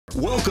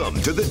Welcome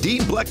to the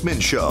Dean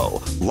Bleckman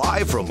Show,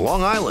 live from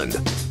Long Island.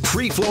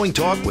 Free-flowing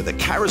talk with a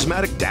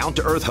charismatic,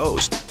 down-to-earth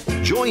host.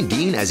 Join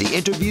Dean as he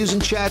interviews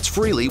and chats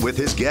freely with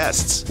his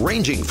guests,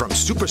 ranging from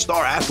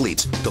superstar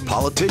athletes to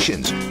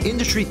politicians,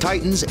 industry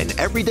titans, and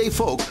everyday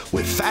folk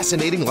with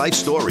fascinating life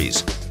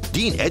stories.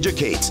 Dean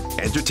educates,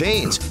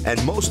 entertains,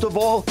 and most of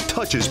all,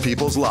 touches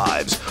people's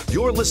lives.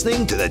 You're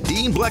listening to the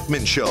Dean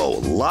Bleckman Show,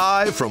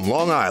 live from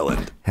Long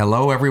Island.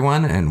 Hello,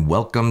 everyone, and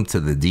welcome to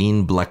the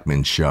Dean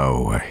Bleckman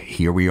Show.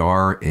 Here we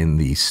are in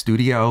the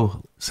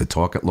studio,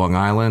 Setauket at Long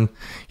Island.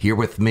 Here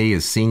with me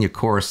is senior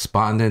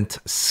correspondent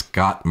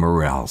Scott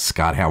Morrell.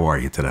 Scott, how are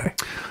you today?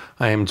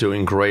 I am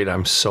doing great.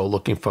 I'm so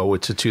looking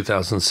forward to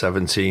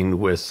 2017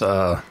 with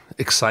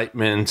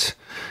excitement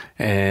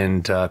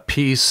and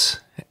peace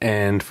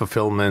and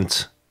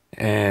fulfillment.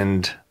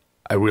 And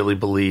I really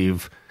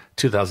believe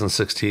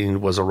 2016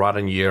 was a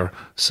rotten year.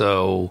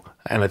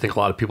 And I think a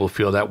lot of people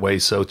feel that way.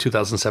 So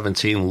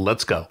 2017,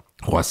 let's go.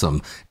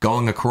 Awesome.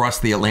 Going across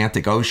the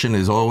Atlantic Ocean,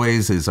 as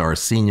always, is our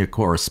senior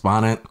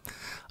correspondent,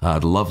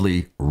 the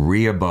lovely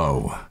Rea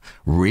Bow.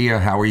 Rea,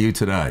 how are you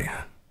today?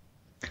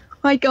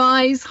 Hi,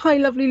 guys. Hi,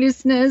 lovely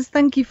listeners.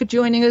 Thank you for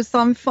joining us.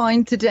 I'm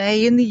fine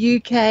today. In the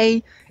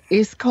UK,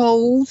 it's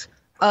cold.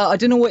 I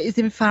don't know what it is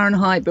in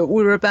Fahrenheit, but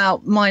we're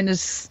about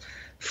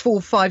 -4,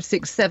 5,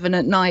 6, 7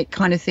 at night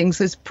kind of thing.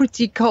 So it's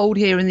pretty cold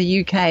here in the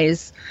UK.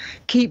 It's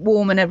keep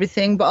warm and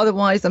everything. But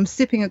otherwise, I'm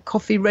sipping a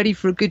coffee ready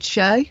for a good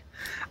show.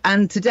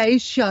 And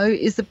today's show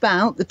is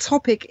about, the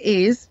topic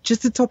is,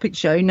 just a topic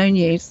show, no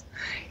news,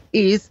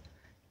 is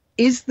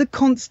the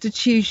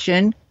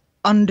Constitution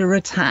under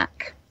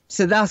attack?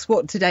 So that's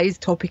what today's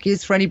topic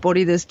is for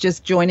anybody that's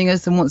just joining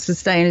us and wants to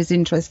stay and is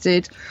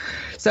interested.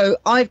 So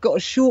I've got a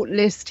short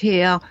list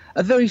here,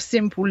 a very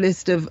simple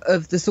list of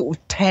the sort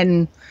of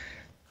 10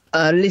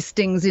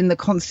 listings in the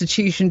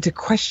Constitution to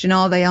question,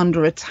 are they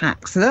under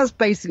attack? So that's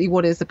basically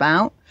what it's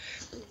about.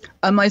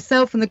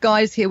 Myself and the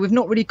guys here, we've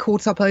not really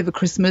caught up over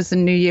Christmas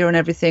and New Year and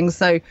everything.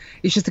 So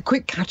it's just a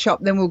quick catch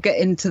up. Then we'll get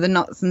into the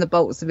nuts and the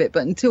bolts of it.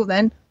 But until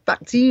then,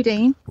 back to you,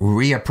 Dean.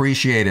 We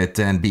appreciate it.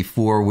 And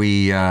before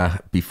we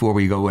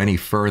go any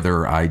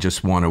further, I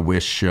just want to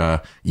wish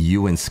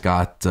you and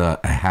Scott a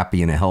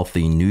happy and a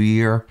healthy New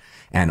Year.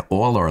 And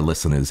all our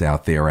listeners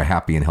out there, a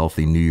happy and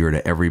healthy New Year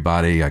to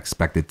everybody. I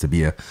expect it to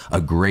be a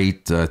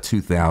great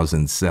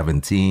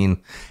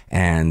 2017.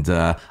 And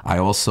I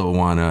also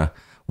want to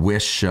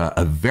wish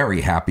a very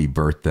happy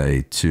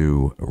birthday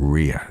to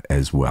Rea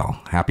as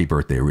well. Happy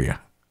birthday, Rea.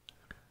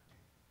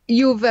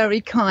 You're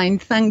very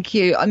kind. Thank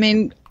you. I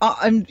mean,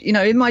 I'm,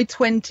 in my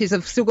 20s,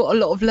 I've still got a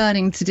lot of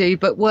learning to do,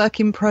 but work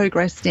in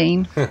progress,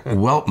 Dean.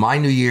 Well, my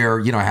New Year,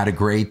 I had a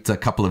great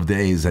couple of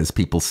days, as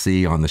people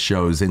see on the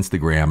show's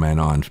Instagram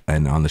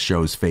and on the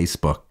show's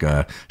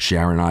Facebook.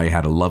 Sharon and I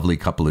had a lovely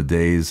couple of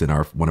days in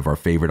one of our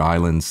favorite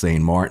islands,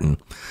 St. Martin.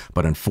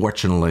 But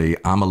unfortunately,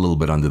 I'm a little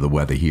bit under the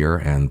weather here,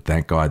 and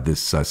thank God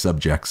this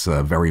subject's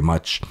very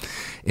much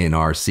in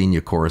our senior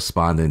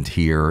correspondent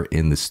here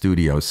in the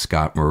studio,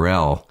 Scott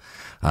Morrell.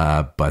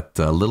 But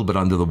a little bit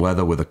under the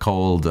weather with a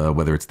cold,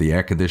 whether it's the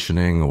air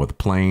conditioning or the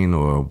plane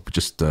or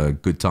just a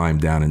good time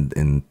down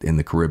in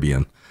the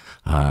Caribbean.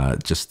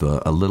 Just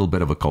a little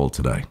bit of a cold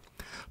today.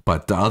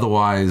 But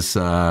otherwise,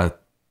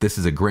 this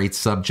is a great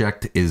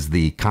subject. Is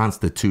the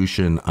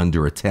Constitution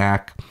under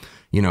attack?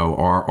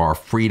 Are our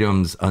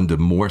freedoms under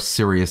more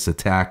serious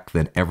attack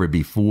than ever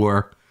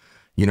before?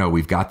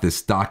 We've got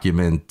this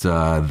document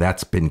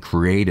that's been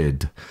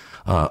created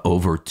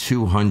over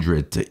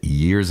 200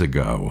 years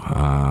ago.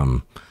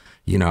 How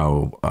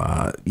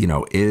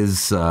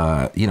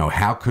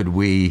could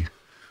we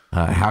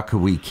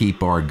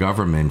keep our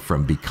government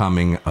from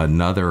becoming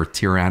another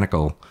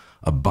tyrannical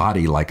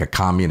body like a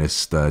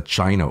communist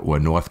China or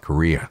North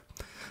Korea?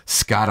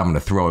 Scott, I'm going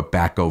to throw it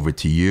back over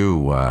to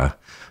you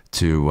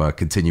to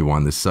continue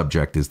on this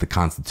subject. Is the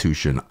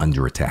Constitution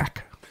under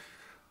attack?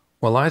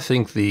 Well, I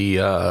think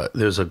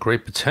there's a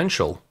great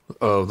potential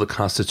of the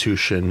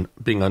Constitution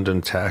being under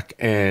attack.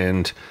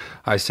 And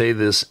I say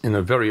this in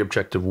a very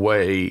objective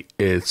way.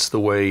 It's the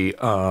way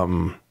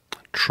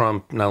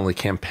Trump not only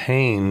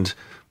campaigned,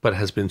 but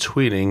has been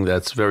tweeting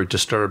that's very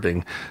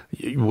disturbing.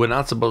 We're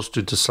not supposed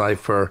to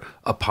decipher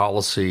a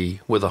policy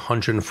with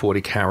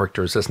 140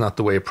 characters. That's not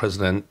the way a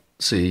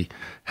presidency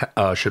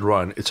should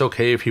run. It's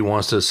okay if he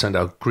wants to send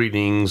out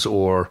greetings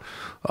or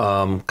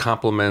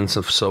compliments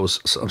of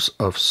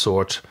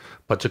sort,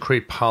 but to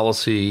create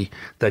policy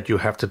that you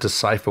have to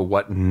decipher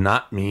what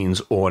not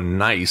means or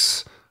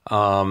nice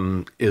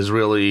is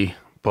really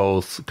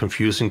both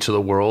confusing to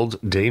the world,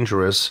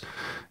 dangerous,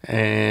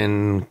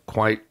 and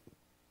quite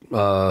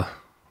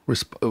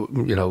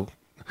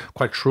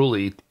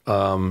truly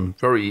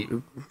very,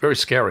 very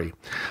scary.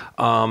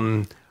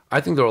 I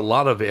think there are a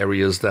lot of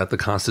areas that the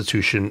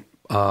Constitution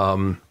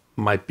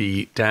might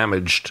be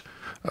damaged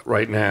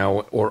right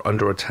now or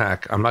under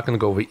attack. I'm not going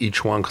to go over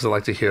each one because I'd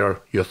like to hear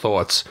your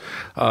thoughts.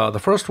 The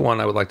first one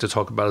I would like to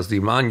talk about is the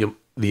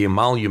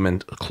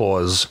emolument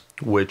clause,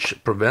 which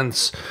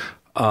prevents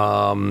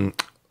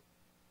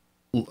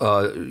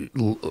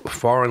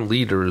foreign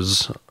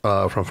leaders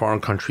from foreign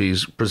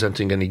countries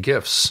presenting any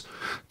gifts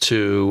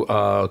to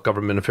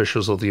government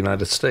officials of the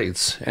United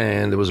States.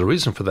 And there was a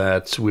reason for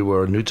that. We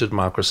were new to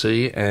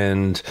democracy,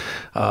 and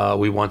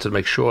we wanted to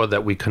make sure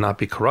that we cannot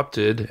be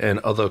corrupted and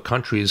other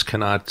countries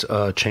cannot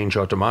change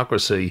our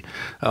democracy.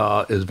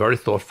 Is very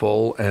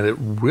thoughtful, and it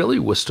really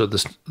withstood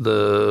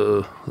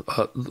the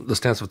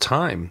stance of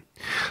time.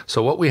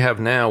 So what we have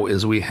now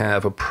is we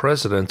have a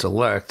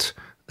president-elect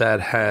that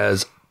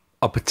has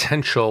a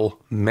potential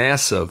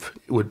massive,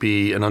 it would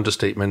be an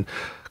understatement,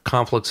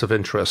 conflicts of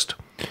interest.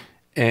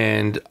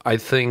 And I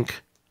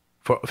think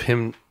for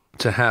him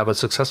to have a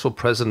successful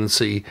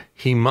presidency,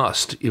 he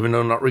must, even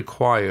though not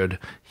required,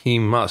 he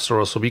must, or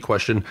else will be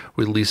questioned,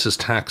 release his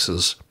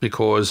taxes.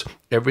 Because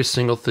every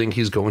single thing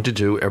he's going to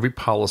do, every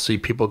policy,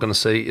 people are going to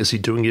say, is he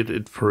doing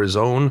it for his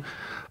own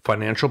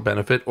financial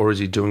benefit, or is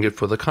he doing it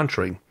for the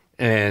country?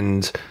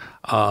 And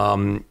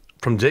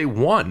from day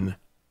one,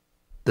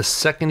 the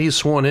second he's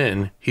sworn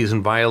in, he's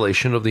in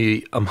violation of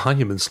the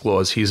Emoluments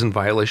Clause. He's in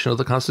violation of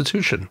the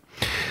Constitution.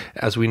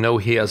 As we know,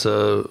 he has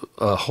a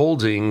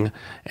holding,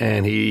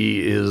 and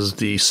he is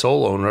the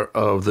sole owner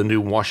of the new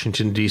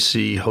Washington,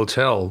 D.C.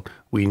 hotel.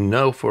 We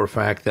know for a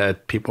fact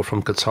that people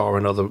from Qatar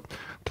and other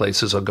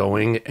places are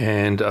going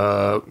and,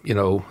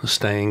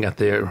 staying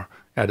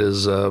at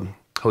his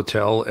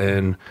hotel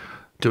and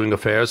doing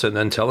affairs, and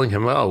then telling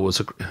him,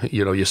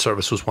 your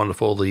service was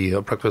wonderful, the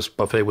breakfast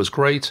buffet was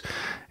great,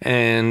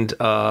 and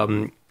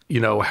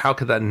how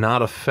could that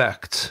not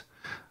affect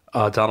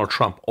Donald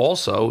Trump?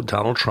 Also,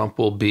 Donald Trump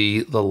will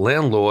be the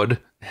landlord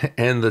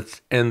and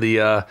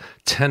the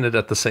tenant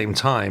at the same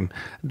time.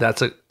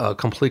 That's a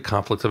complete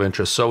conflict of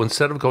interest. So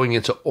instead of going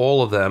into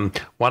all of them,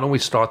 why don't we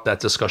start that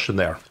discussion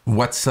there?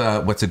 What's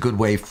a good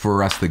way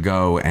for us to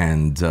go,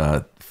 and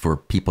for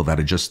people that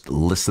are just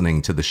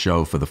listening to the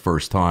show for the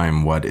first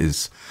time, what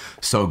is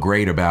so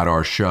great about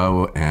our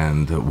show,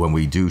 and when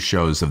we do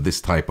shows of this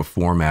type of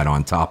format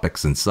on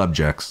topics and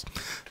subjects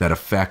that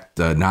affect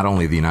not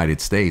only the United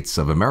States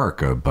of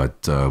America,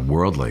 but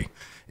worldly,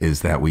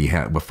 is that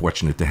we're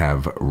fortunate to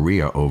have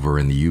Rea over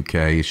in the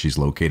UK. She's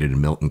located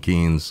in Milton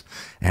Keynes.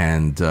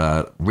 And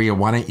Rea,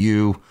 why don't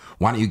you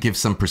give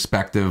some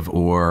perspective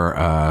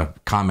or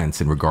comments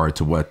in regard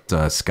to what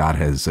Scott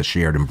has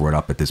shared and brought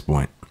up at this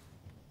point?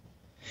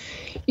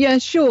 Yeah,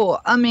 sure.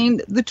 I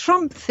mean, the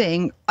Trump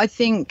thing, I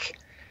think,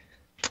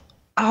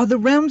 the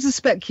realms of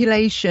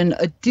speculation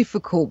are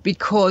difficult,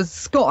 because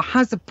Scott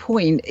has a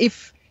point.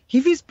 If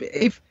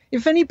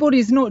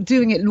anybody's not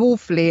doing it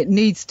lawfully, it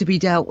needs to be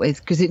dealt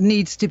with, because it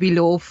needs to be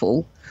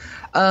lawful.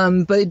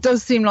 But it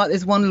does seem like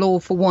there's one law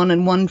for one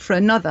and one for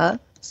another,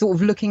 sort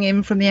of looking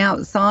in from the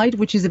outside,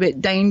 which is a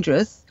bit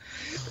dangerous.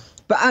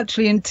 But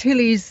actually, until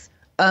he's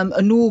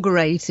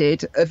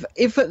inaugurated,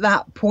 if at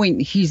that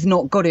point he's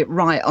not got it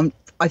right,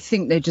 I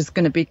think they're just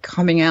going to be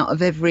coming out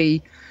of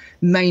every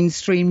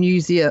mainstream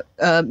media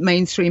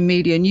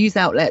news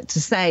outlet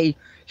to say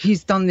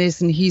he's done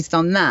this and he's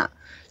done that.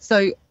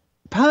 So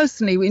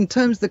personally, in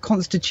terms of the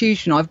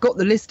Constitution, I've got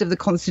the list of the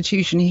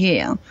Constitution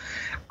here,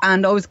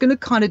 and I was going to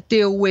kind of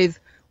deal with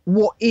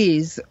what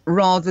is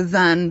rather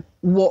than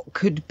what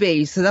could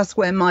be. So that's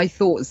where my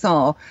thoughts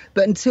are.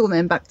 But until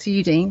then, back to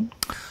you, Dean.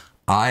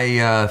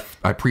 I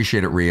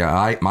appreciate it,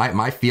 Rea.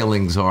 My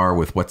feelings are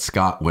with what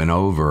Scott went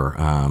over.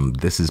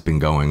 This has been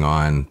going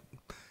on.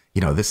 I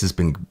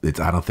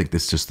don't think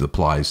this just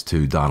applies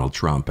to Donald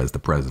Trump as the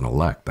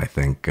president-elect. I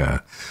think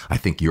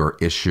your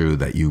issue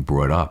that you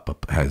brought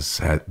up this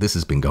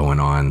has been going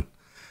on.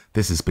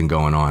 This has been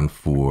going on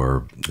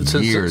for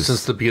years.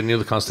 Since the beginning of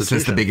the Constitution.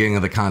 Since the beginning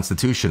of the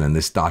Constitution. And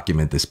this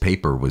document, this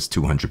paper was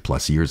 200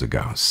 plus years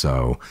ago.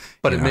 So,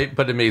 but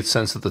it made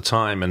sense at the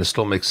time, and it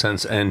still makes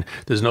sense. And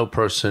there's no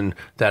person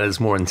that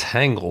is more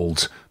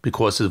entangled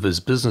because of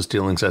his business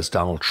dealings as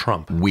Donald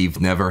Trump.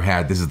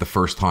 This is the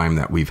first time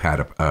that we've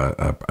had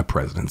a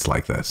president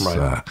like this.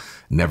 Right.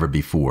 Never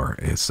before.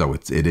 So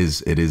it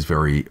is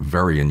very,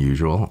 very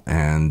unusual.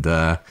 And,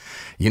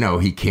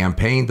 he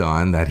campaigned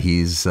on that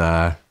he's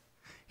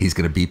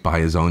going to beat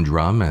by his own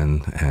drum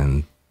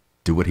and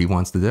do what he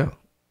wants to do.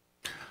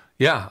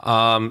 Yeah,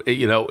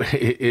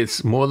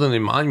 it's more than the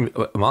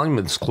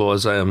Emoluments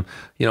Clause. He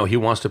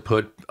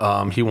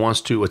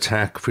wants to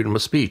attack freedom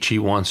of speech. He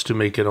wants to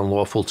make it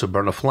unlawful to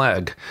burn a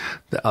flag.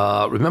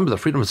 Remember, the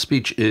freedom of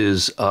speech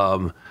is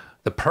the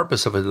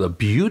purpose of it, the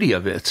beauty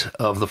of it,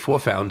 of the four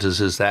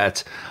founders, is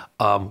that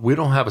we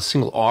don't have a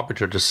single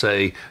arbiter to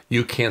say,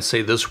 you can't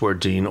say this word,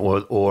 Dean,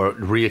 or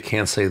Rea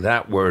can't say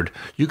that word.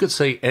 You could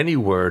say any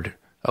word.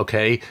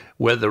 Okay,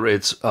 whether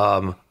it's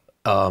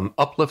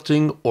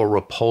uplifting or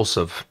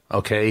repulsive,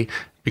 okay,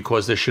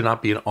 because there should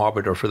not be an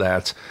arbiter for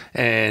that.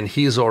 And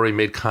he's already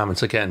made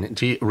comments. Again,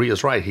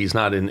 Rea's right, he's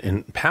not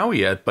in power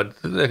yet, but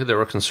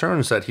there are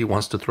concerns that he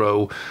wants to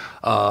throw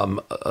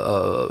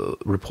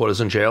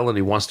reporters in jail, and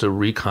he wants to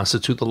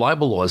reconstitute the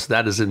libel laws.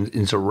 That is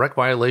in direct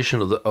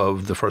violation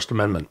of the First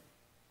Amendment.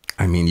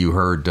 I mean, you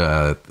heard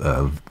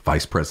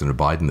Vice President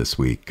Biden this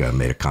week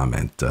made a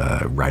comment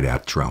right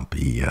at Trump.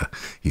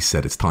 He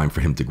said it's time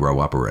for him to grow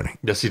up already.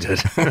 Yes, he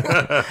did.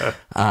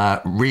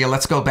 Rea,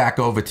 let's go back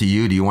over to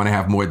you. Do you want to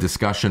have more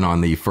discussion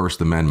on the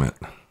First Amendment?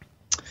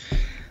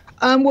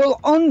 Well,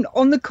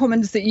 on the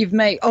comments that you've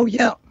made, oh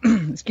yeah,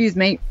 excuse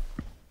me,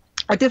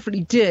 I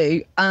definitely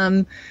do.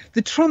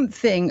 The Trump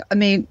thing, I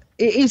mean,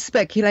 it is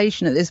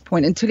speculation at this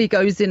point until he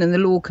goes in and the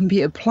law can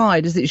be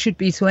applied as it should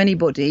be to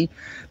anybody.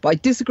 But I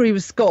disagree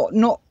with Scott.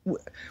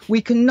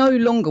 We can no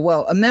longer,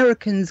 well,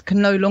 Americans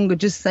can no longer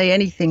just say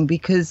anything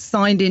because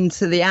signed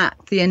into the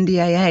act, the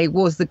NDAA,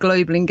 was the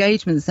Global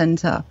Engagement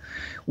Center,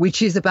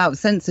 which is about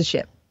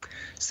censorship.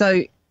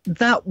 So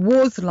that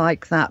was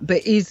like that,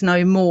 but is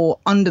no more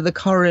under the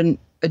current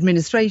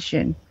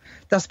administration.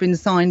 That's been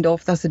signed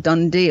off. That's a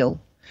done deal.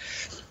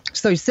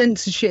 So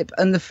censorship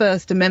and the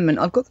First Amendment.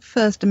 I've got the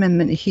First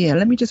Amendment here.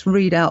 Let me just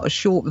read out a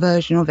short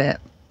version of it.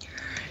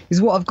 Is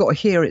what I've got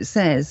here. It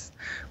says,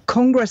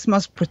 Congress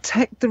must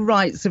protect the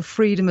rights of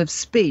freedom of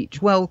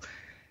speech. Well,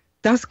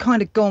 that's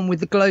kind of gone with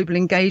the Global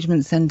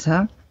Engagement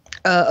Center,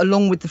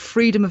 along with the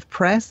freedom of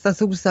press.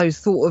 That's also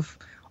sort of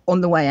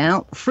on the way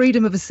out.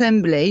 Freedom of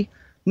assembly,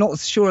 not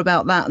sure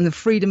about that. And the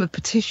freedom of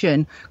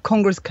petition.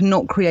 Congress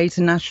cannot create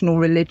a national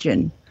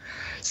religion.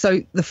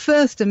 So the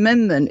First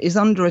Amendment is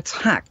under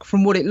attack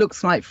from what it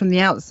looks like from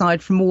the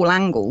outside, from all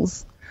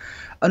angles.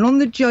 And on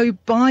the Joe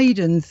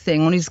Biden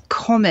thing, on his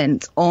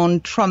comment on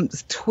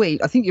Trump's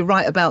tweet, I think you're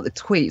right about the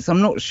tweets.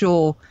 I'm not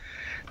sure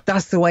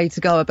that's the way to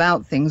go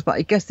about things, but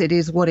I guess it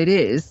is what it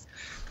is.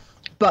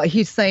 But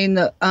he's saying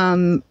that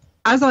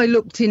as I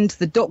looked into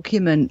the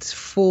documents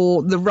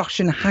for the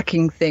Russian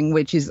hacking thing,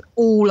 which is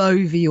all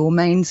over your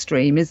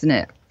mainstream, isn't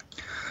it?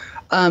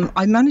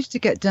 I managed to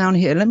get down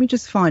here. Let me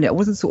just find it. I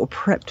wasn't sort of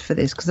prepped for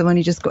this because I've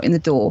only just got in the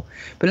door.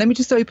 But let me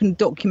just open a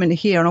document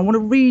here. And I want to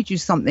read you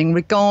something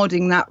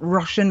regarding that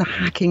Russian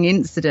hacking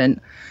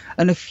incident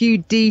and a few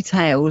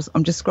details.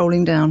 I'm just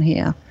scrolling down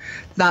here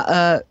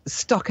that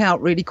stuck out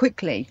really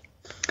quickly.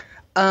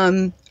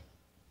 When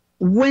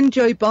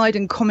Joe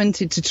Biden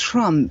commented to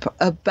Trump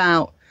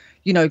about,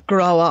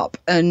 grow up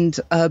and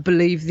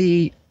believe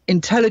the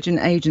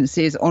intelligence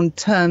agencies on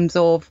terms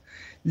of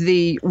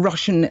the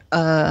Russian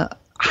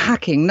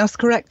hacking. That's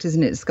correct,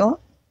 isn't it, Scott?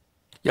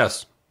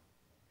 Yes.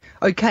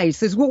 Okay,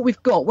 so it's what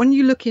we've got. When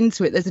you look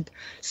into it, as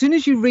soon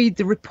as you read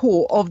the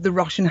report of the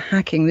Russian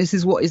hacking, this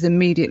is what is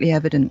immediately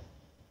evident.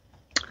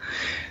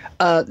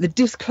 The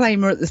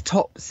disclaimer at the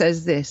top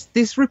says this.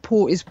 This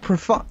report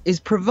is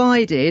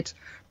provided,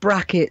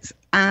 brackets,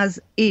 as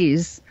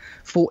is,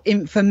 for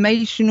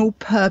informational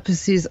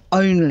purposes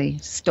only.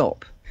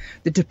 Stop.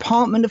 The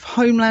Department of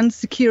Homeland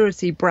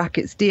Security,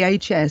 brackets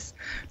DHS,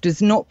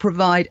 does not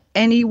provide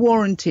any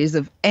warranties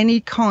of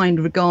any kind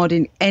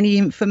regarding any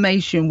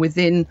information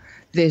within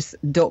this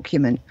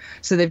document.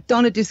 So they've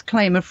done a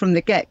disclaimer from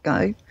the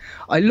get-go.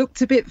 I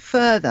looked a bit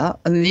further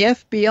and the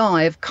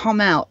FBI have come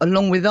out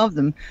along with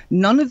them.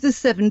 None of the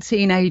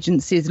 17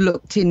 agencies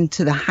looked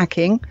into the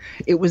hacking.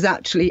 It was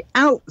actually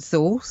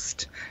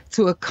outsourced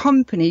to a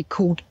company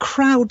called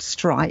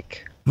CrowdStrike.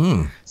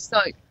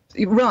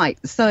 Right.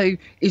 So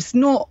it's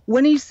not,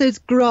 when he says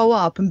grow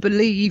up and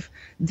believe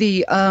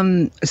the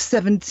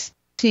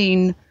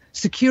 17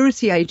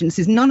 security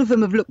agencies, none of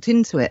them have looked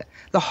into it.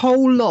 The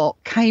whole lot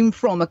came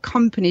from a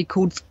company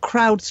called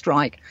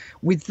CrowdStrike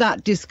with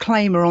that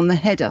disclaimer on the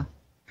header.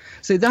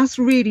 So that's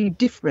really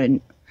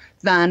different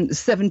than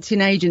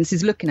 17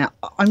 agencies looking at.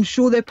 I'm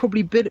sure they're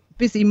probably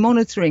busy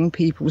monitoring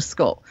people,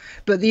 Scott.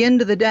 But at the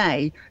end of the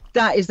day,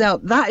 that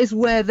is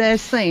where they're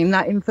saying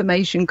that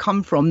information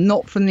come from,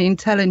 not from the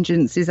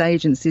intelligence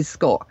agencies,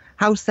 Scott.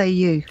 How say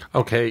you?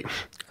 Okay,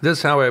 this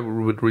is how I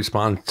would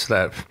respond to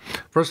that.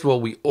 First of all,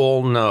 we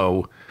all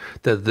know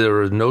that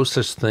there are no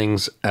such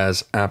things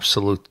as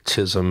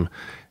absolutism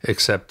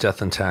except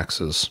death and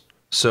taxes.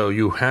 So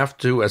you have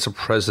to, as a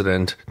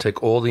president,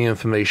 take all the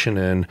information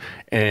in,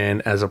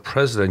 and as a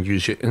president,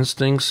 use your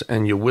instincts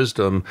and your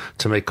wisdom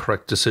to make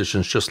correct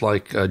decisions, just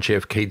like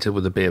JFK did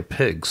with the Bay of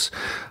Pigs.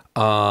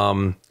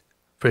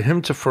 For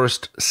him to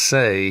first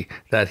say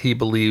that he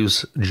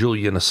believes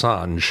Julian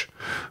Assange,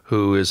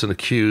 who is an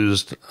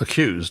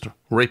accused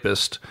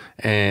rapist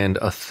and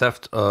a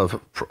theft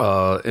of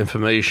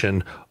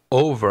information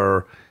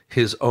over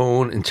his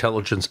own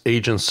intelligence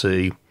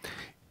agency,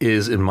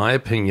 is, in my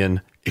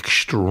opinion,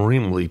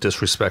 extremely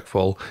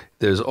disrespectful.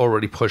 There's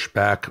already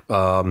pushback.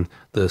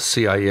 The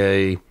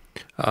CIA,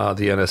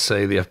 the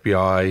NSA, the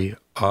FBI,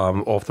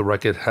 off the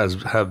record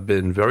have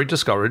been very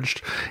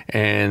discouraged,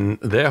 and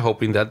they're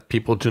hoping that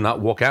people do not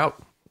walk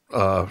out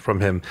from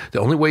him. The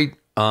only way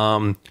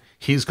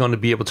he's going to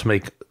be able to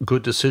make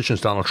good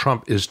decisions, Donald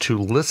Trump, is to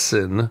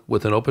listen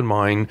with an open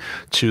mind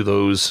to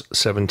those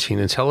 17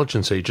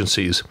 intelligence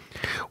agencies.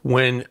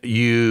 When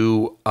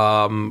you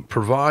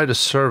provide a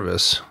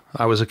service,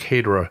 I was a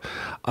caterer,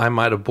 I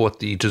might have bought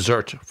the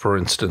dessert, for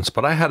instance,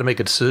 but I had to make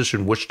a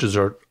decision which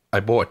dessert I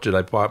bought. Did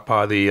I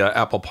buy the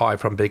apple pie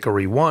from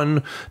Bakery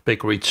 1,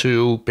 Bakery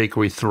 2,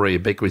 Bakery 3?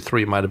 Bakery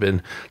 3 might have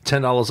been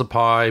 $10 a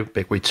pie,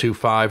 Bakery 2,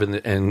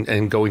 $5,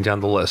 and going down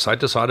the list. I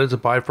decided to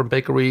buy from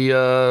Bakery,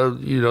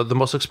 the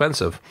most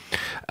expensive.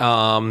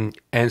 And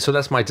so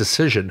that's my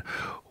decision.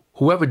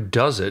 Whoever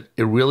does it,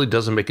 it really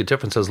doesn't make a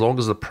difference as long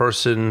as the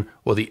person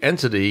or the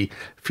entity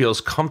feels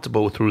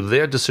comfortable through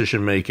their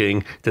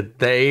decision-making that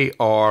they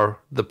are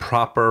the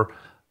proper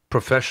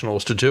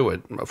professionals to do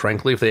it.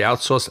 Frankly, if they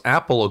outsourced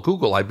Apple or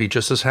Google, I'd be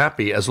just as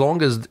happy as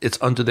long as it's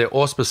under their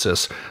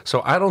auspices.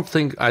 So I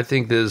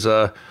think there's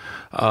a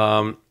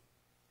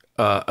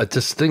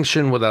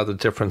distinction without a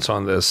difference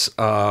on this.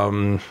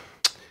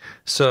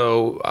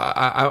 So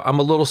I'm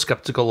a little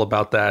skeptical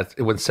about that.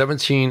 When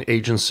 17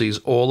 agencies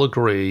all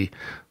agree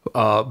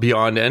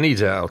beyond any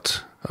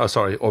doubt,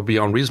 or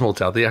beyond reasonable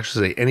doubt, they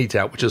actually say any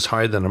doubt, which is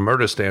higher than a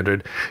murder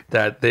standard,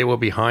 that they were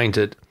behind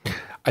it.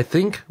 I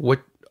think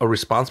what a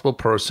responsible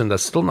person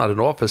that's still not in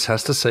office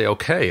has to say,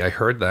 okay, I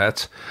heard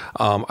that.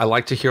 I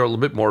like to hear a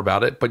little bit more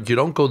about it, but you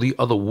don't go the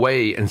other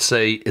way and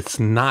say it's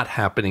not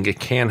happening, it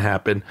can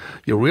happen.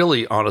 You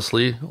really,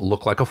 honestly,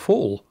 look like a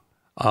fool.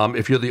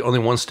 If you're the only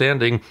one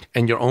standing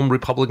and your own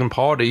Republican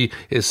Party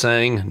is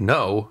saying,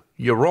 no,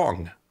 you're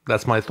wrong.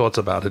 That's my thoughts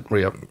about it,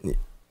 Rea.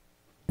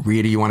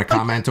 Rea, do you want to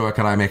comment or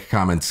can I make a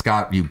comment?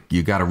 Scott,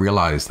 you got to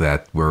realize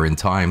that we're in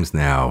times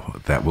now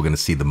that we're going to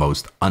see the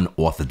most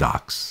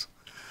unorthodox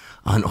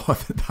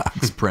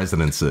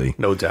presidency.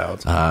 No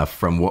doubt.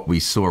 From what we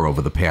saw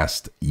over the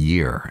past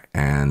year.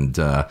 And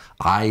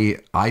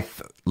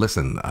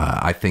listen,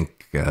 I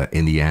think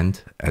in the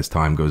end, as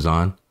time goes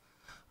on,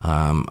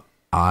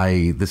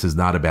 this is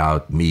not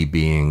about me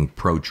being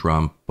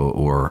pro-Trump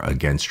or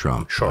against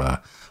Trump. Sure.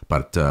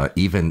 But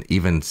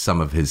even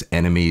some of his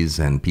enemies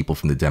and people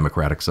from the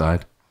Democratic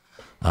side,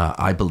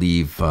 I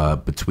believe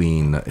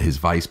between his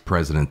vice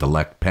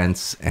president-elect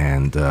Pence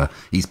and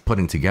he's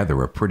putting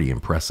together a pretty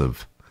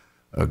impressive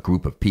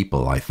group of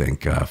people, I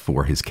think,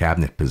 for his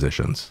cabinet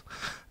positions.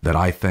 That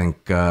I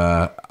think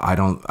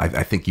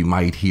I think you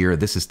might hear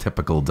this is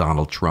typical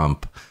Donald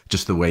Trump,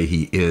 just the way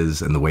he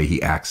is and the way he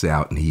acts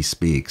out and he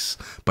speaks.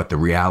 But the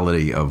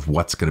reality of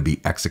what's going to be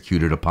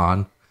executed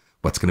upon,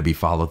 what's going to be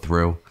followed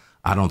through,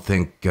 I don't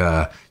think,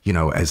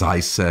 as I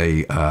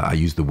say, I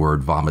use the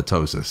word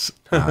vomitosis.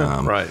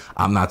 Right.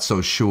 I'm not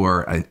so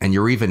sure. And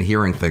you're even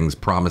hearing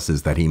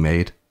promises that he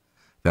made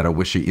that are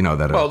wishy,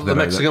 the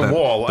Mexican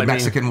wall. The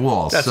Mexican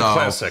wall. That's a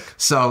classic.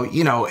 So,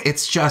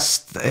 it's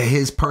just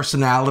his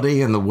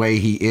personality and the way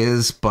he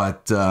is.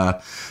 But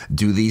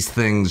do these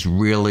things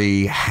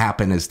really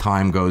happen as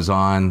time goes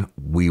on?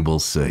 We will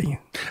see.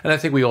 And I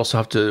think we also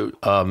have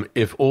to,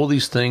 if all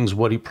these things,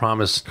 what he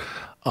promised,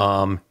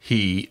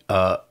 he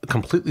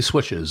completely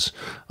switches.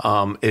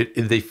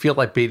 They feel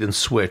like bait and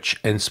switch,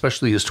 and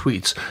especially his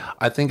tweets.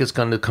 I think it's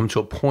going to come to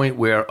a point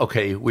where,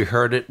 okay, we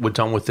heard it, we're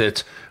done with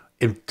it.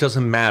 It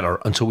doesn't matter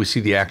until we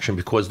see the action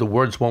because the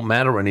words won't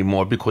matter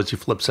anymore because he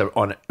flips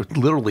on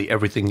literally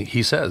everything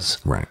he says.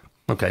 Right.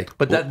 Okay.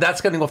 But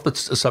that's getting off the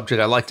subject.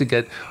 I like to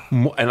get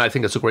more, and I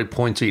think it's a great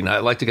point, Dean. I'd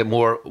like to get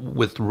more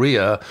with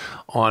Rea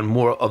on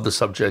more of the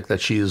subject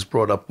that she has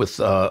brought up with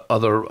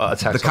other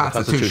attacks the on the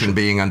Constitution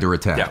being under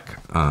attack.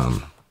 Yeah.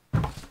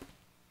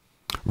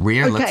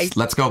 Rea, okay.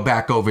 let's go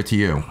back over to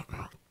you.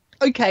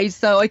 Okay,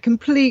 so I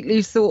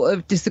completely sort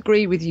of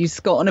disagree with you,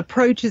 Scott. An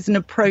approach is an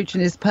approach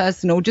and is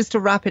personal. Just to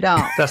wrap it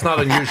up. That's not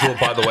unusual,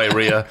 by the way,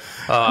 Rea.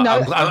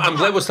 No. I'm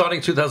glad we're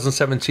starting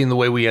 2017 the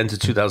way we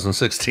ended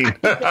 2016.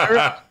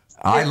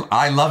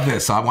 I love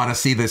this. I want to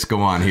see this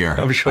go on here.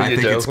 I'm sure you do.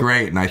 I think it's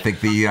great, and I think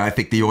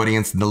the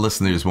audience and the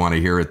listeners want to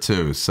hear it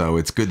too. So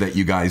it's good that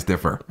you guys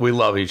differ. We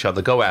love each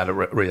other. Go at it,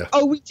 Rea.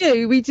 Oh, we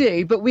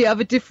do, but we have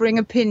a differing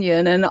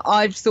opinion, and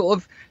I've sort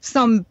of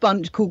some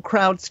bunch called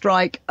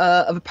CrowdStrike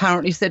have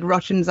apparently said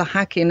Russians are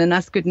hacking, and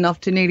that's good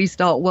enough to nearly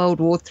start World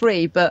War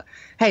III. But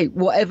hey,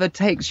 whatever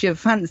takes your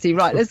fancy.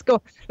 Right, let's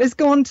go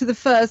on to the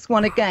first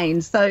one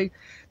again. So.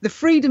 The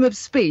freedom of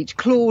speech,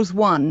 clause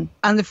 1,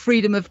 and the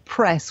freedom of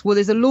press. Well,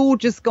 there's a law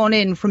just gone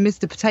in from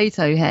Mr.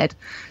 Potato Head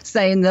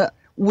saying that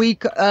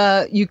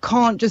you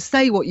can't just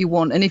say what you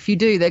want, and if you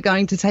do, they're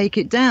going to take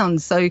it down.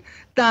 So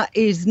that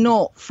is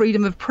not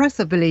freedom of press,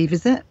 I believe,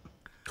 is it?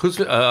 Who's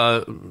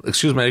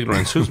excuse my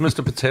ignorance? Who's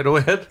Mr. Potato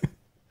Head?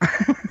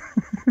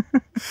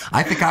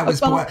 I think I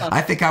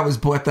was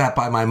bought that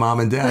by my mom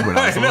and dad when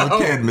I was a little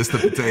kid, Mr.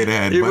 Potato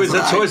Head. It was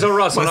at Toys R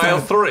Us on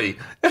aisle 3.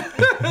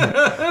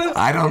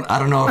 I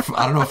don't know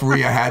if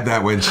Rea had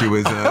that when she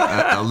was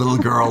a little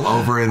girl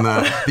over in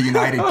the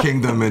United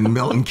Kingdom in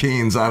Milton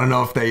Keynes. I don't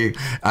know if they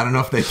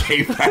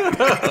gave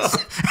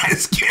that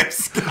as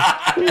gifts.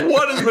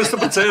 What is Mr.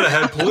 Potato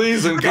Head?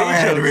 Please engage. Go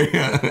ahead,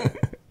 Rea.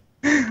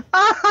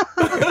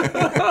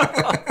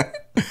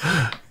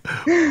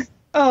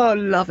 Oh,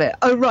 love it.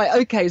 Oh,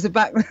 right. Okay. So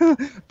back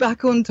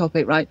on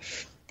topic, right?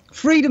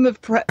 Freedom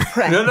of press.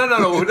 No.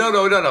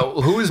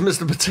 Who is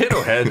Mr.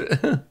 Potato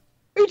Head?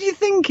 Who do you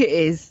think it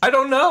is? I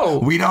don't know.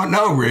 We don't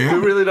know, Rea. We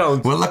really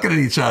don't. We're looking at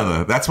each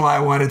other. That's why I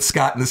wanted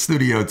Scott in the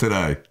studio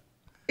today.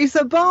 It's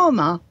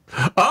Obama.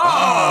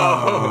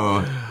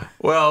 Oh!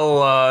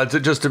 Well,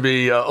 just to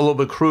be a little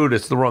bit crude,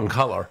 it's the wrong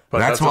color. But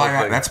that's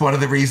why. That's one of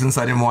the reasons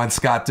I didn't want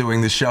Scott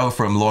doing the show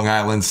from Long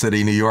Island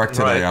City, New York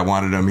today. Right. I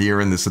wanted him here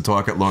in the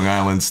Talk at Long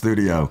Island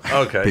studio.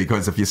 Okay.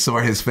 Because if you saw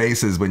his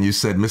faces when you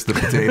said Mr.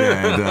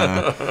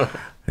 Potato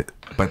Head,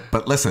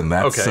 but listen,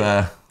 that's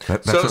okay.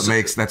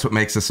 That's what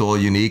makes us all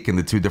unique in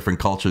the two different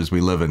cultures we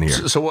live in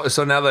here.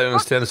 So now that I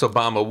understand this,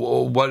 Obama,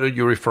 what are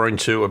you referring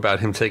to about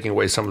him taking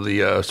away some of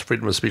the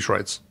freedom of speech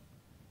rights?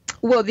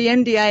 Well, the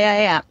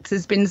NDAA Act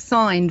has been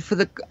signed for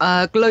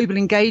the Global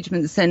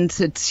Engagement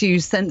Centre to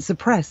censor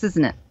press,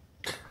 isn't it?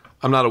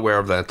 I'm not aware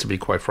of that, to be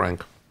quite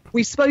frank.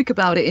 We spoke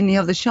about it in the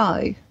other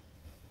show.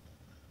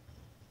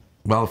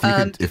 Well,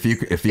 if you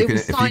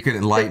could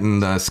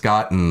enlighten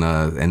Scott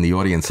and the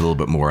audience a little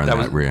bit more on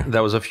that, Rea.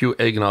 That was a few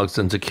eggnogs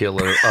and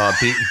tequila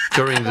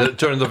during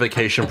the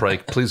vacation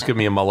break. Please give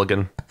me a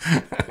mulligan.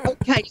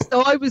 Okay,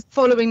 so I was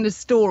following the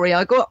story.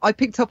 I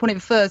picked up on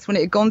it first when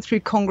it had gone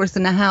through Congress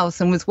and the House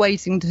and was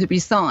waiting to be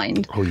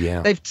signed. Oh yeah.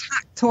 They've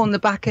tacked on the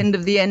back end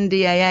of the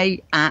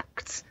NDAA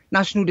Act,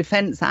 National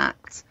Defence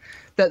Act,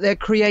 that they're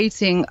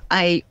creating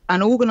an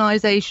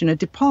organisation, a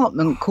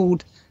department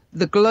called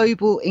the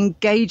Global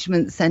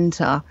Engagement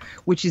Centre,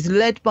 which is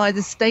led by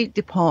the State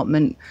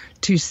Department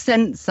to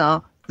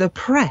censor the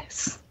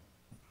press.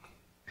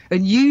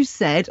 And you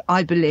said,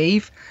 I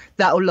believe,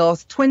 that will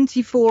last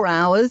 24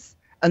 hours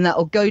and that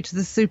will go to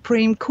the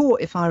Supreme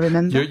Court, if I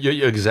remember.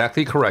 You're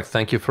exactly correct.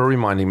 Thank you for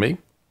reminding me.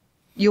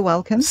 You're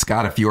welcome.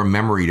 Scott, if your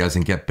memory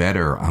doesn't get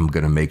better, I'm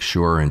going to make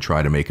sure and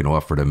try to make an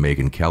offer to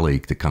Megyn Kelly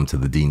to come to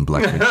the Dean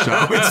Bleckman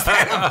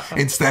show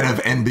instead of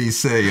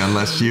NBC,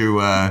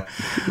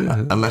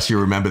 unless you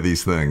remember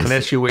these things. Can I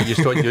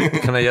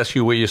ask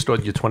you where you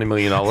stored your $20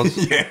 million?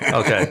 Yeah.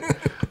 Okay.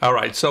 All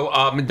right. So,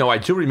 no, I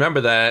do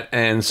remember that.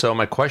 And so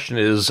my question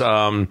is,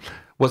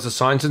 was it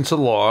signed into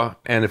law?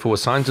 And if it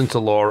was signed into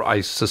law,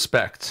 I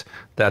suspect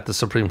that the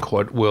Supreme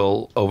Court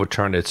will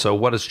overturn it. So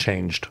what has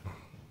changed?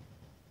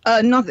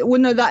 Nothing.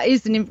 Well, no, that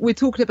isn't. We're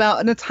talking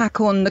about an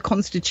attack on the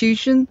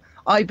Constitution.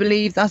 I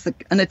believe that's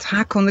an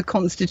attack on the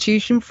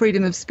Constitution,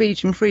 freedom of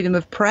speech and freedom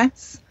of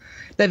press.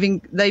 They've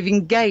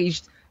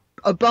engaged.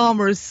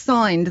 Obama has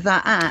signed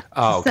that act.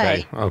 Oh,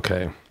 okay.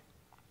 Okay.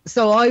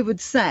 So I would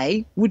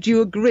say, would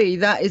you agree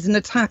that is an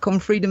attack on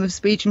freedom of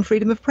speech and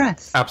freedom of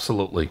press?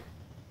 Absolutely.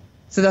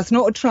 So that's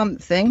not a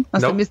Trump thing.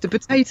 That's nope. a Mr.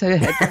 Potato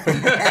Head.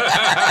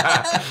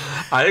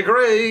 I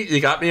agree.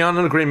 You got me on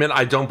an agreement.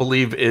 I don't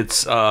believe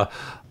it's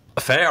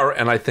fair,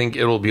 and I think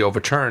it'll be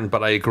overturned,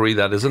 but I agree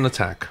that is an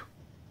attack.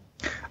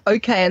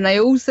 Okay, and they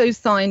also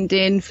signed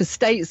in for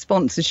state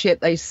sponsorship.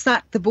 They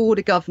sacked the board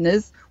of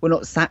governors. Well,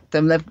 not sacked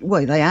them.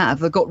 They have.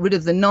 They got rid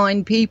of the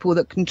 9 people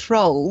that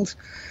controlled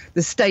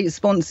the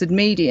state-sponsored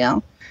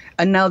media,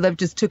 and now they've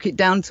just took it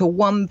down to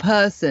one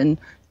person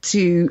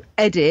to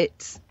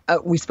edit.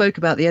 We spoke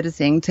about the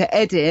editing, to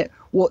edit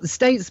what the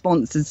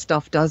state-sponsored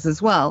stuff does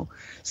as well.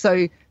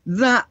 So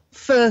that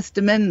First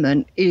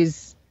Amendment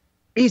is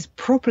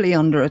properly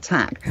under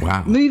attack.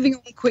 Wow. Moving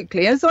on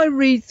quickly, as I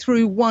read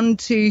through 1,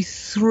 2,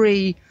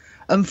 3,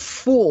 and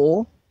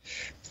 4,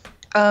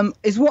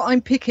 is what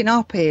I'm picking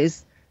up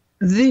is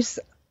this: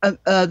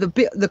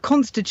 the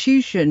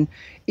Constitution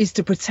is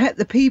to protect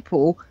the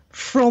people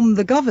from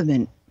the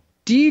government.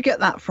 Do you get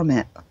that from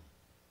it?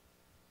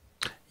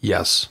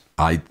 Yes,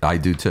 I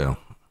do too.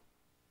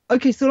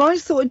 Okay, so I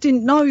sort of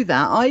didn't know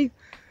that.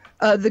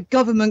 The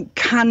government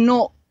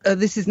cannot.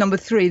 This is number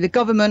 3. The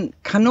government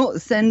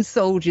cannot send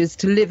soldiers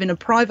to live in a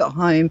private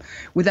home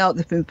without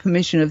the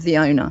permission of the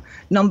owner.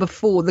 Number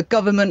 4, the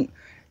government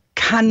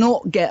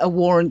cannot get a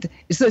warrant.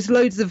 So it's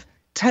loads of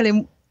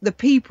telling the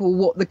people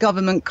what the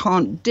government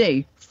can't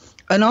do.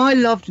 And I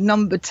loved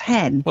number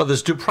 10. Well,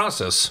 there's due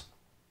process.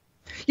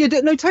 Yeah,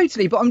 no,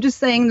 totally. But I'm just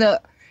saying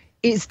that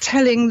it's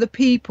telling the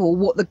people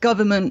what the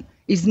government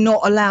is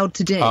not allowed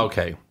to do.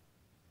 Okay.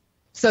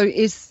 So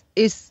it's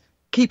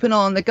keep an eye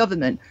on the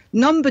government.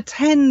 Number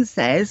 10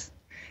 says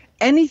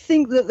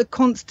anything that the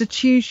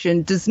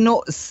Constitution does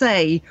not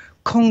say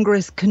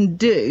Congress can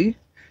do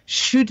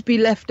should be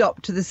left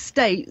up to the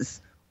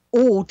states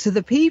or to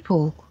the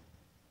people.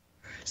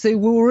 So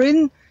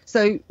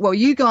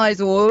you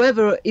guys or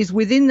whoever is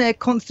within their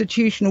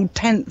constitutional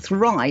 10th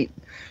right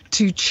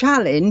to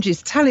challenge,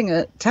 is telling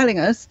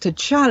us to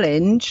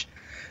challenge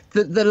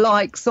the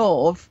likes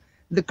of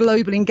the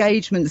Global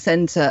Engagement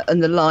Centre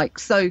and the like.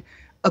 So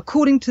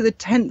according to the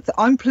 10th,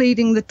 I'm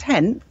pleading the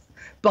 10th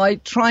by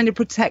trying to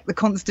protect the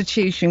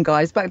Constitution,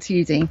 guys. Back to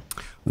you, Dean.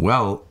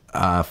 Well,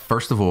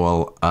 first of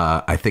all,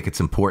 I think it's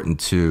important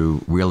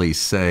to really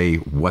say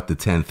what the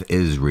 10th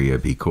is, Rea,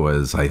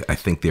 because I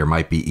think there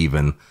might be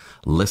even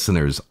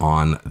listeners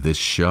on this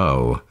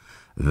show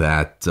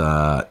that,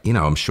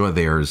 I'm sure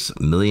there's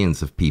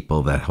millions of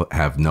people that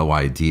have no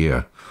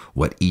idea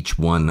what each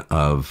one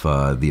of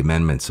the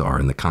amendments are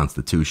in the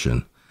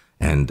Constitution.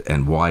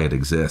 And why it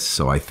exists.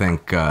 So I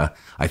think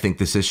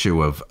this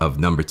issue of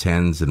number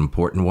 10 is an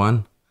important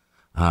one.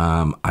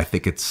 I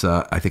think it's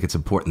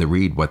important to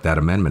read what that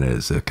amendment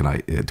is.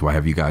 Do I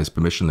have you guys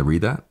permission to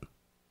read that?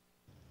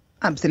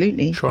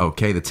 Absolutely. Sure.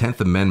 Okay, the 10th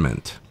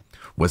Amendment.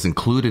 was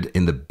included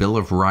in the Bill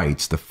of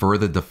Rights to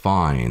further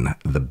define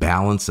the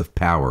balance of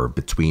power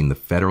between the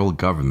federal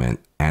government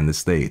and the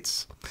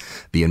states.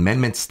 The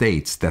amendment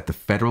states that the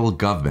federal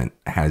government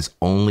has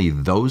only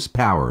those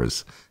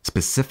powers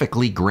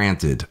specifically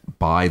granted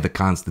by the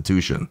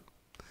Constitution.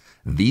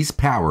 These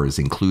powers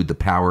include the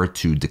power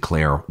to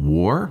declare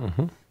war,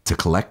 to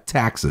collect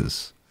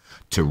taxes,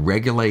 to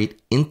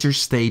regulate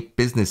interstate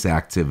business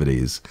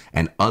activities,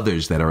 and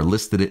others that are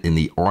listed in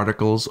the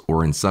articles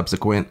or in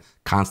subsequent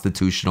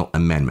constitutional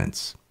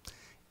amendments.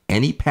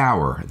 Any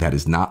power that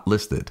is not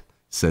listed,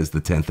 says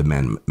the 10th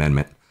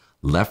Amendment,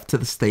 left to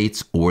the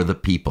states or the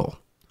people.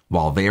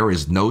 While there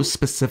is no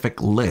specific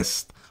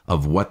list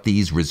of what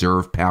these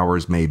reserved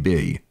powers may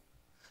be,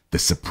 the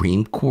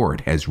Supreme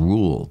Court has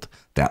ruled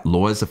that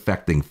laws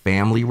affecting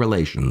family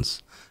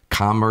relations,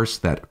 commerce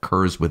that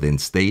occurs within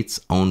states'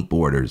 own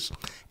borders,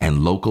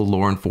 and local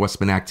law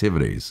enforcement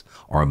activities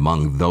are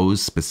among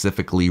those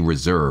specifically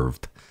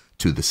reserved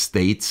to the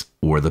states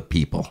or the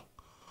people.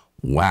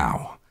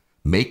 Wow.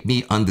 Make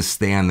me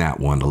understand that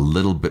one a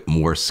little bit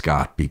more,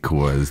 Scott,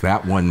 because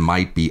that one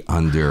might be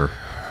under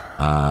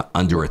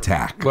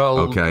attack. Well,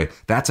 okay,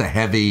 that's a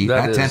heavy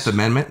that 10th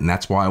Amendment, and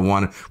that's why I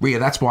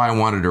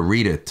wanted to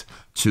read it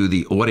to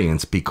the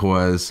audience,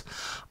 because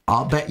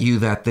I'll bet you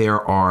that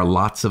there are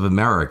lots of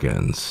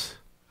Americans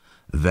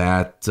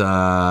that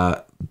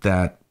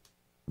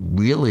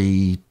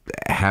really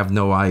have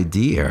no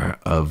idea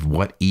of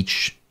what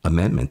each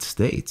amendment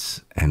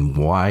states and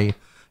why,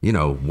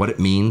 what it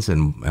means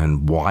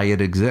and why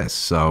it exists.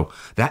 So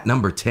that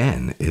number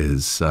 10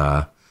 is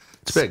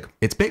it's big.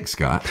 It's big,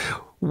 Scott.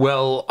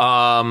 Well,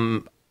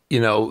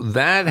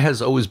 that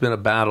has always been a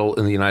battle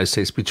in the United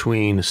States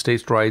between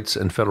states' rights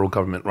and federal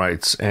government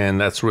rights. And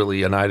that's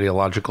really an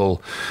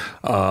ideological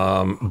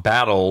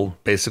battle,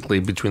 basically,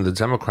 between the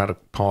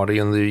Democratic Party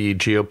and the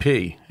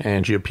GOP.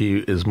 And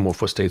GOP is more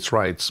for states'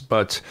 rights.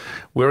 But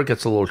where it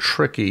gets a little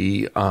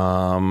tricky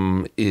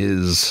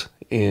is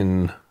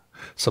in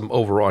some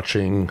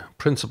overarching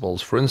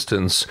principles. For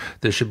instance,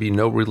 there should be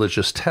no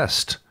religious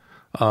test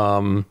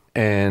and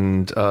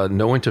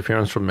no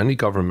interference from any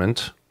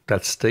government,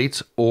 that's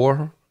states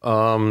or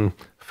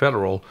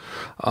federal,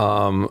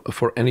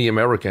 for any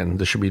American.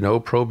 There should be no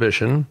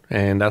prohibition,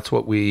 and that's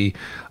what we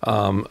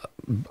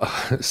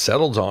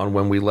settled on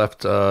when we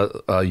left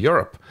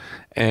Europe.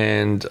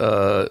 And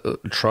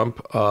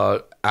Trump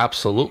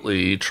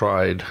absolutely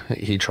tried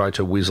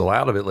to weasel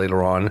out of it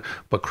later on,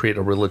 but create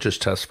a religious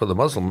test for the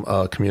Muslim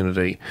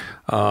community,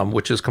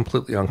 which is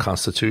completely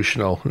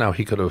unconstitutional. Now,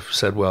 he could have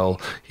said, well,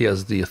 he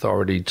has the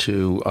authority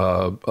to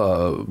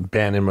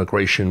ban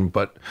immigration,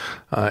 but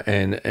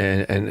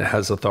and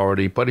has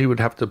authority, but he would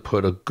have to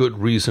put a good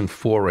reason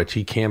for it.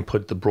 He can't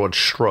put the broad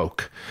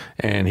stroke,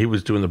 and he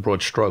was doing the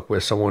broad stroke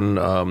where someone,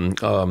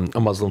 a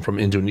Muslim from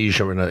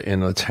Indonesia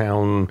in a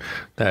town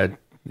that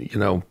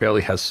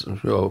barely has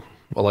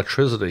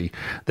electricity,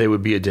 they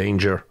would be a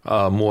danger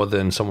more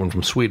than someone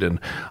from Sweden.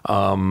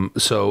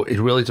 So it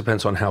really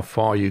depends on how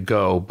far you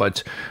go.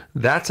 But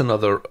that's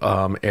another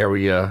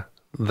area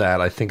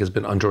that I think has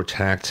been under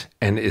attack,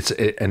 and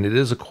it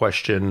is a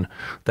question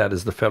that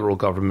is the federal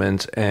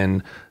government.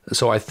 And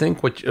so I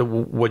think what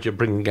you're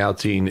bringing out,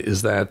 Dean,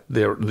 is that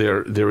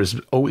there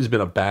has always been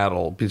a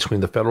battle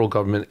between the federal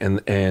government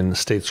and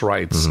states'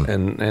 rights,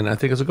 and I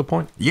think it's a good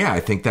point. Yeah,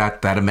 I think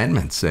that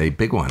amendment's a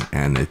big one,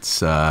 and it's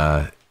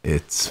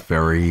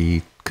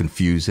very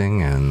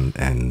confusing,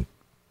 and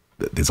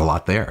there's a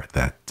lot there,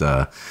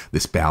 that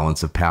this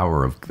balance of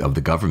power of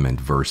the government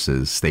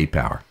versus state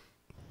power.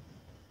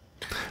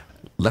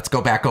 Let's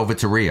go back over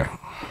to Rea.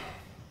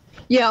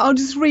 Yeah, I'll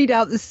just read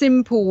out the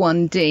simple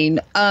one, Dean,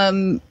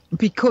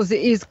 because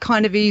it is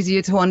kind of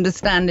easier to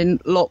understand in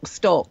lock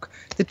stock.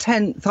 The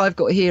 10th I've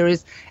got here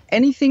is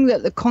anything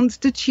that the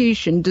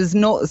Constitution does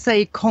not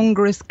say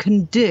Congress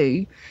can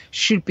do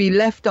should be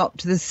left up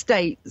to the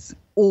states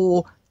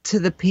or to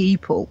the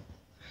people.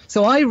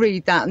 So I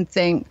read that and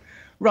think,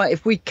 right,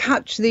 if we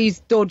catch these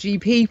dodgy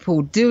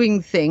people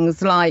doing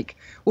things like,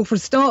 well, for a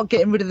start,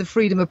 getting rid of the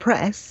freedom of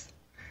press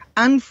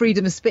and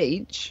freedom of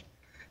speech,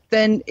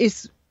 then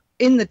it's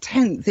in the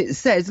 10th, it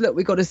says, look,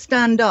 we've got to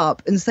stand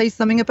up and say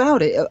something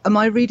about it. Am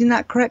I reading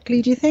that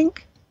correctly, do you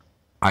think?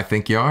 I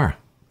think you are.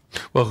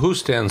 Well, who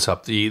stands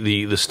up,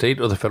 the state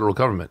or the federal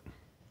government?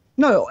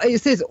 No, it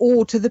says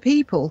all to the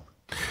people.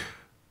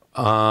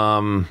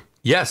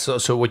 Yes.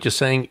 So what you're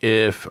saying,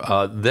 if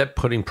they're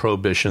putting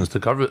prohibitions,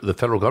 the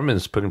federal government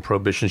is putting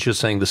prohibitions, you're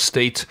saying the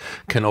state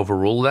can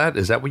overrule that?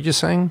 Is that what you're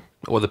saying?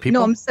 Or the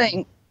people? No, I'm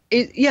saying,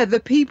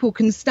 the people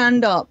can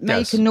stand up,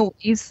 make a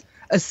noise,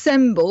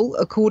 assemble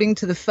according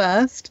to the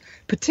first,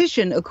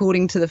 petition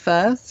according to the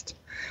first,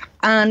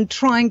 and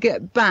try and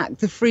get back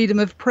the freedom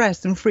of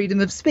press and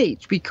freedom of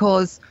speech,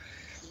 because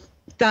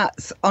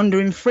that's under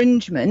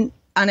infringement.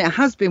 And it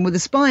has been with the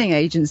spying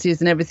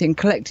agencies and everything,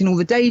 collecting all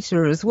the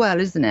data as well,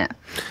 isn't it?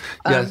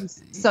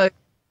 Yes. So,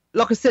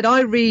 like I said, I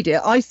read it.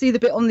 I see the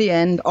bit on the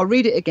end. I'll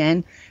read it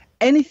again.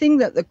 Anything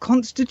that the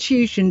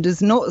Constitution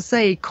does not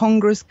say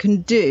Congress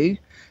can do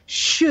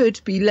should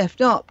be left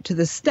up to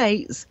the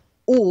states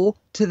or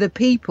to the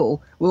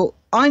people. Well,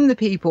 I'm the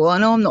people. I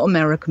know I'm not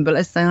American, but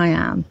let's say I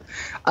am.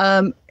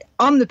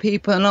 I'm the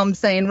people, and I'm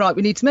saying, right,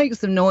 we need to make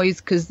some noise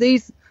because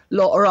these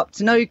lot are up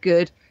to no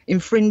good,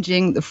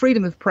 infringing the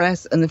freedom of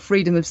press and the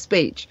freedom of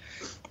speech.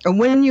 And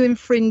when you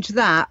infringe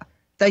that,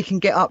 they can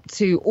get up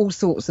to all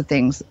sorts of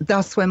things.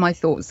 That's where my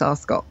thoughts are,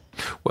 Scott.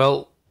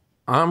 Well,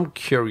 I'm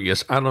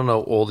curious. I don't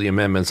know all the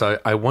amendments.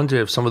 I wonder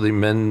if some of the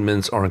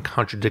amendments are in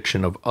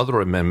contradiction of other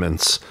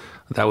amendments.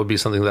 That would be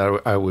something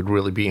that I would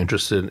really be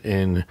interested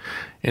in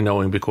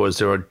knowing, because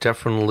there are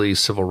definitely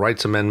civil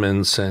rights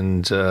amendments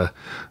and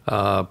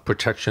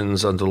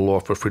protections under the law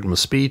for freedom of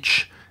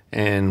speech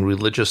and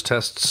religious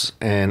tests.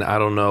 And I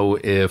don't know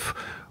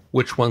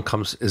which one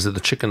comes. Is it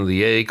the chicken or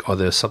the egg? Are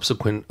there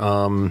subsequent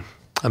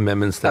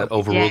amendments that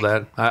overrule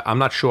that? I'm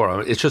not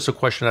sure. It's just a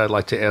question I'd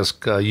like to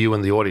ask you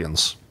and the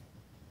audience.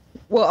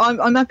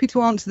 Well, I'm happy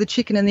to answer the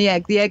chicken and the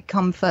egg. The egg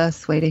come first,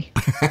 sweetie.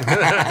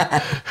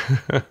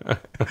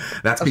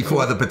 That's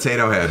before the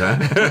potato head,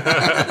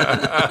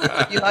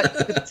 huh? You like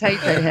the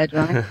potato head,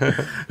 right?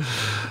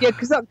 Yeah,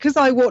 because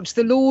I watch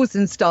the laws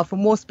and stuff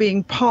and what's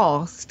being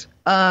passed.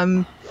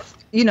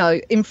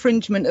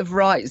 Infringement of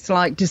rights,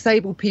 like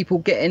disabled people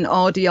getting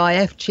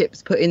RDIF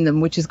chips put in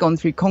them, which has gone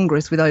through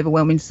Congress with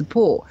overwhelming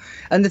support,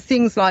 and the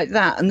things like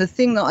that. And the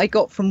thing that I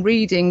got from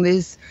reading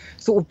this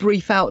sort of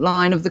brief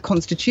outline of the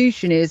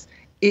Constitution is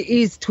it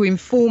is to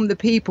inform the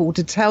people,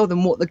 to tell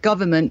them what the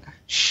government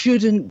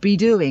shouldn't be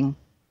doing.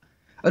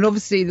 And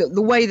obviously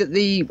the way that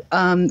the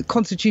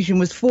Constitution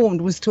was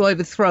formed was to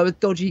overthrow a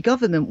dodgy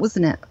government,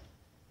 wasn't it?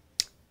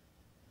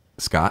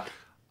 Scott?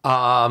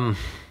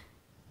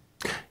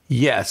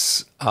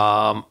 Yes.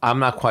 I'm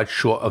not quite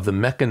sure of the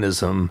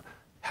mechanism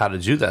how to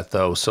do that,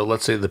 though. So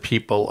let's say the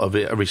people of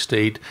every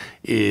state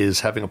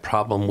is having a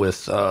problem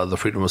with the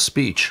freedom of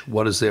speech.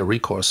 What is their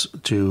recourse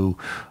to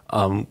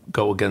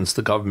go against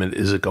the government?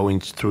 Is it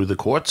going through the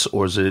courts,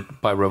 or is it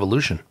by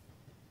revolution?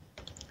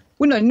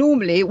 Well, no,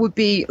 normally it would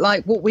be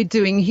like what we're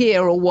doing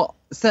here, or what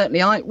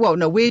certainly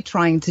we're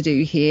trying to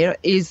do here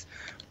is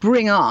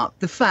bring up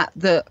the fact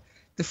that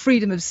the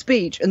freedom of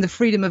speech and the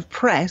freedom of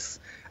press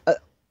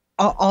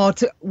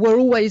we're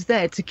always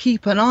there to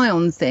keep an eye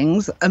on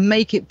things and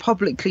make it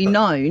publicly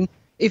known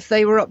if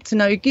they were up to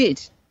no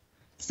good.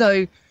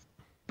 So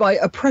by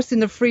oppressing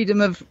the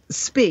freedom of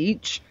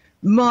speech,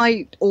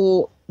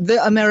 the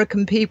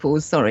American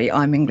people, sorry,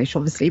 I'm English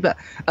obviously, but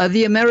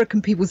the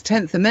American people's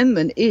 10th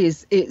Amendment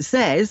it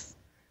says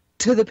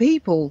to the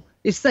people,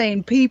 it's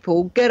saying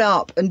people get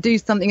up and do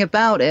something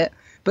about it,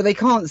 but they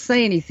can't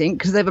say anything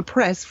because they've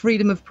oppressed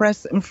freedom of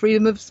press and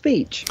freedom of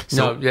speech.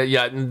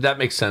 Yeah, that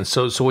makes sense.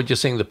 So what you're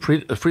saying,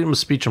 the freedom of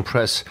speech and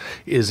press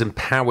is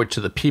empowered to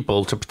the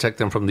people to protect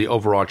them from the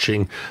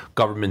overarching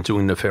government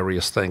doing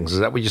nefarious things. Is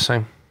that what you're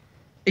saying?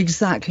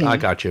 Exactly. I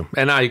got you.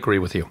 And I agree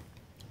with you.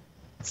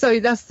 So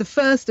that's the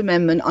First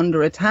Amendment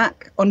under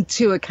attack on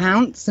 2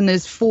 accounts, and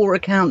there's 4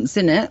 accounts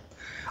in it.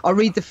 I'll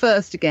read the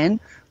first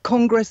again.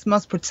 Congress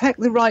must protect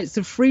the rights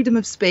of freedom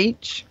of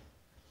speech,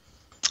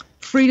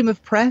 freedom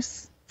of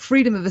press,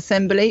 freedom of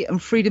assembly,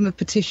 and freedom of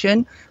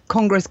petition.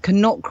 Congress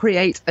cannot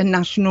create a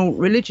national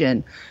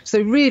religion.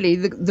 So really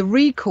the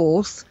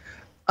recourse,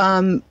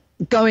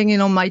 going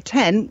in on my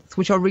 10th,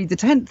 which I'll read the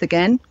 10th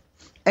again,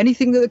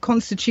 anything that the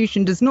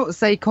Constitution does not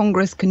say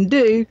Congress can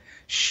do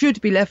should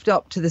be left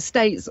up to the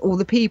states or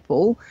the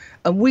people.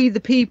 And we,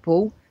 the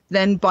people,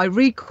 then by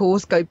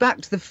recourse go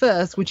back to the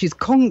first, which is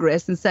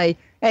Congress, and say,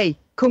 hey,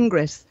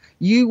 Congress,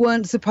 you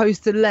weren't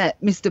supposed to let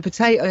Mr.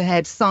 Potato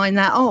Head sign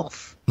that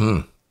off.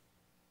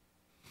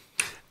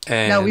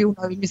 And now we all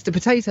know who Mr.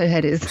 Potato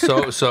Head is.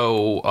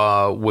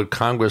 So would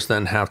Congress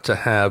then have to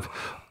have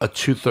a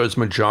 2/3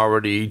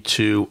 majority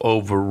to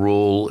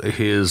overrule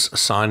his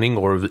signing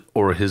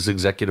or his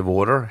executive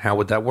order? How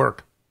would that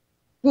work?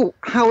 Well,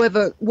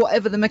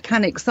 whatever the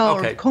mechanics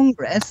are of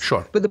Congress.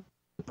 Sure. But the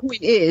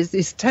point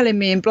is telling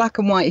me in black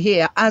and white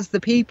here, as the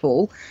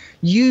people,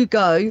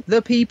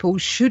 the people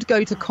should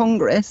go to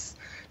Congress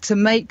to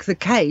make the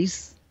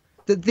case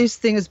that this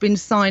thing has been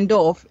signed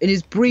off and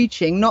is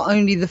breaching not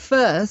only the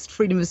first,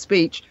 freedom of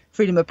speech,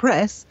 freedom of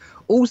press,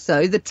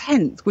 also the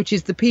 10th, which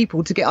is the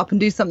people to get up and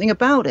do something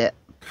about it.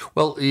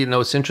 Well,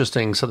 it's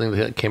interesting, something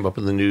that came up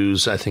in the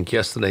news, I think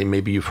yesterday,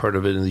 maybe you've heard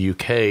of it in the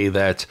UK,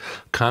 that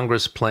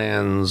Congress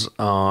plans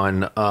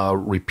on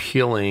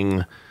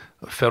repealing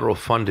federal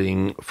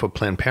funding for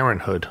Planned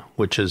Parenthood,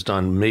 which has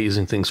done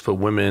amazing things for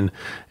women.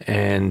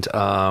 And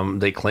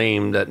they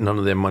claim that none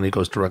of their money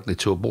goes directly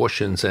to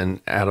abortions. And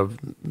out of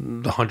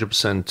the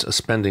 100%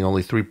 spending,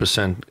 only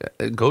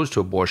 3% goes to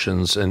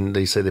abortions. And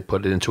they say they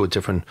put it into a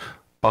different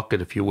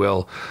bucket, if you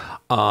will.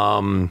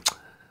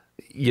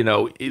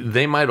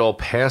 They might all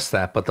pass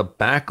that, but the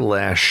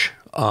backlash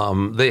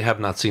they have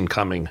not seen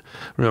coming.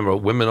 Remember,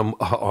 women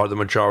are the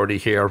majority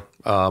here.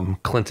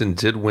 Clinton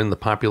did win the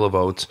popular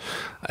vote,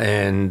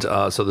 and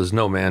so there's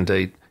no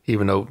mandate.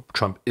 even though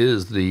Trump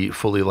is the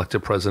fully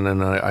elected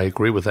president, and I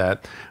agree with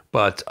that.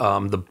 But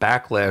the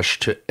backlash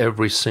to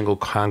every single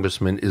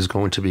congressman is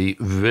going to be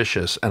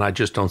vicious, and I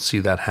just don't see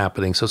that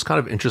happening. So it's kind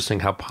of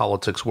interesting how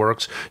politics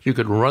works. You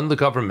could run the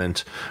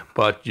government,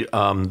 but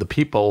the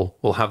people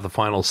will have the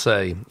final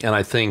say. And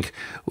I think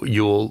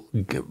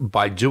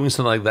by doing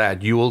something like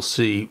that, you will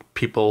see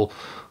people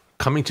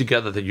coming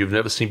together that you've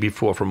never seen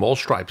before from all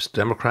stripes,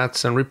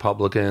 Democrats and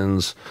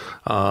Republicans,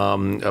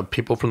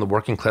 people from the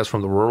working class,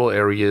 from the rural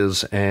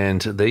areas,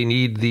 and they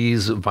need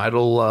these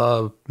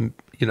vital,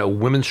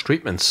 women's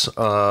treatments,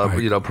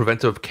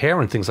 preventive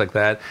care and things like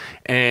that.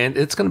 And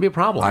it's going to be a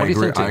problem. What do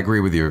you think, Tim? I agree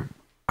with you.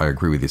 I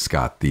agree with you,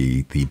 Scott.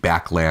 The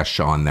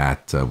backlash on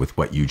that with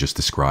what you just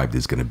described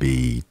is going to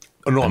be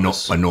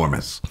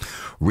enormous.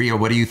 Rea,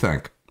 what do you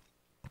think?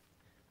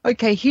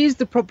 Okay, here's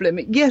the problem.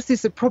 Yes,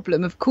 it's a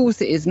problem. Of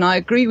course it is. And I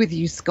agree with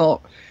you,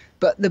 Scott.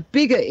 But the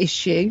bigger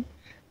issue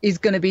is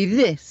going to be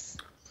this.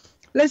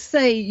 Let's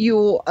say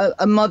you're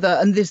a mother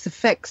and this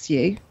affects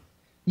you.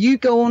 You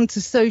go on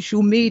to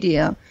social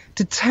media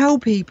to tell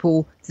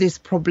people this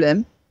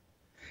problem.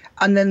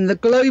 And then the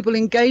Global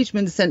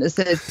Engagement Centre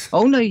says,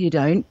 oh, no, you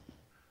don't.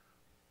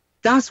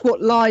 That's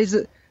what lies.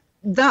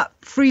 That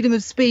freedom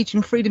of speech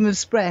and freedom of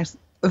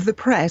the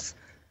press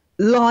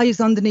lies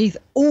underneath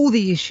all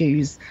the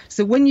issues.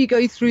 So when you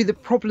go through the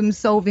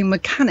problem-solving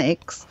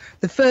mechanics,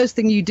 the first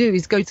thing you do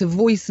is go to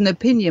voice an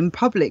opinion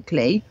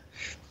publicly.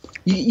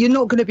 You're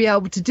not going to be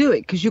able to do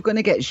it because you're going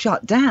to get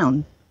shut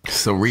down.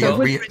 So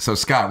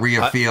Scott,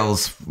 Rea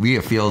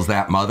feels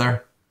that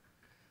mother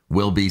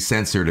will be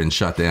censored and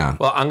shut down.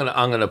 Well, I'm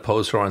gonna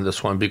oppose her on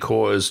this one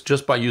because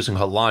just by using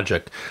her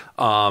logic,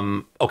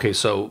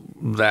 so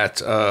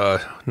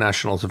that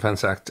National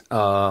Defense Act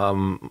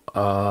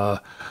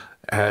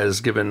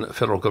has given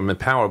federal government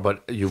power,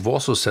 but you've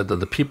also said that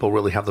the people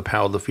really have the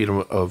power of the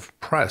freedom of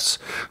press.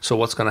 So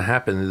what's going to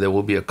happen? There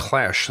will be a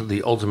clash.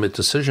 The ultimate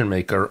decision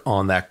maker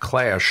on that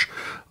clash,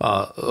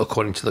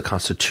 according to the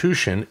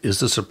Constitution, is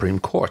the Supreme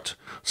Court.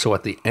 So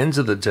at the end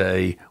of the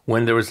day,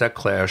 when there is that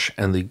clash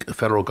and the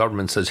federal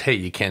government says, hey,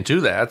 you can't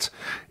do that,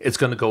 it's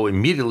going to go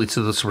immediately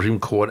to the Supreme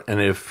Court. And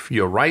if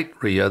you're right,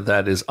 Rea,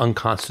 that is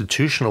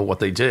unconstitutional what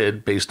they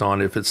did based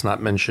on if it's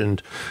not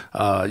mentioned,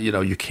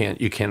 you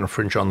can't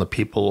infringe on the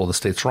people or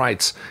the states'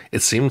 rights.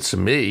 It seems to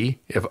me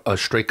if a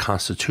straight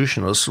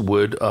constitutionalist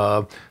would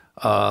ban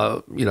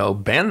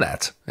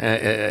that,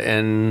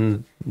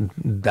 and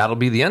that'll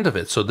be the end of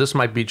it. So this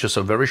might be just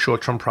a very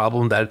short-term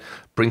problem that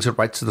brings it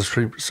right to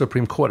the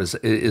Supreme Court.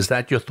 Is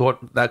that your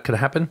thought that could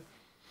happen?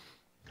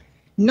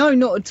 No,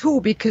 not at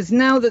all. Because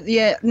now that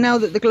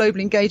the Global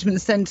Engagement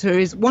Centre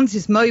once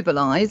it's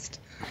mobilised,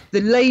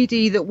 the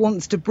lady that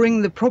wants to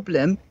bring the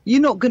problem,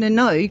 you're not going to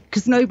know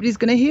because nobody's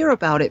going to hear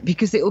about it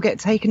because it will get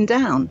taken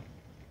down.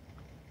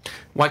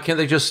 Why can't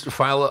they just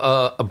file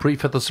a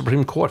brief at the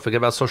Supreme Court? Forget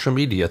about social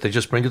media. They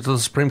just bring it to the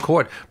Supreme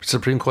Court. The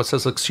Supreme Court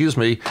says, excuse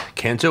me,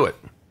 can't do it.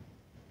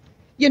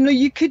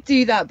 You could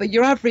do that, but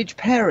your average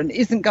parent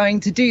isn't going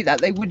to do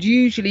that. They would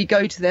usually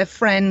go to their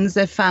friends,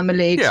 their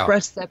family,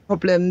 express their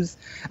problems,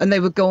 and they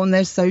would go on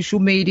their social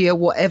media,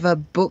 whatever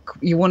book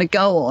you want to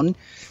go on.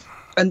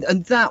 And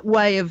that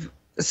way of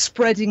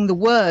spreading the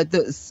word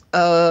that's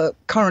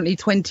currently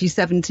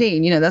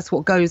 2017, that's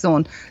what goes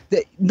on,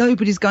 that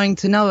nobody's going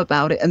to know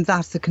about it, and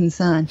that's the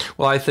concern.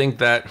 Well, I think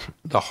that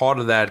the heart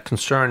of that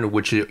concern,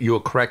 which you're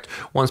correct,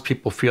 once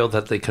people feel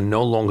that they can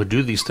no longer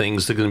do these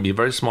things, they're going to be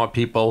very smart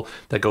people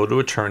that go to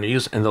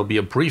attorneys, and there'll be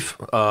a brief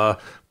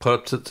put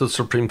up to the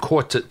Supreme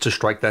Court to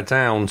strike that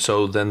down,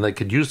 so then they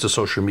could use the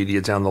social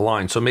media down the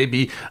line. So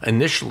maybe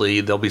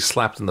initially they'll be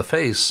slapped in the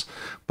face,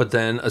 but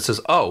then it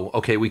says, oh,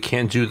 okay, we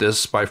can't do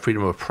this by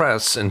freedom of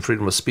press and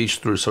freedom of speech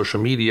through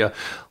social media.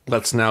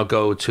 Let's now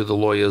go to the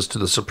lawyers, to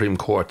the Supreme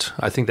Court.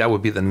 I think that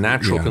would be the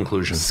natural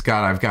conclusion.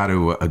 Scott, I've got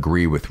to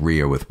agree with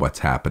Rea with what's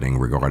happening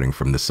regarding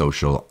from the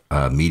social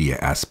media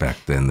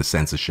aspect and the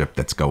censorship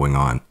that's going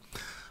on.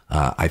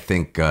 I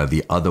think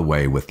the other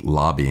way with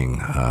lobbying,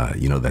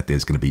 that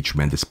there's going to be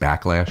tremendous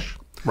backlash.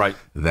 Right.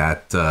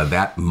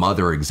 That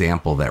mother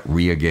example that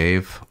Rea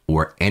gave,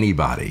 or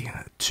anybody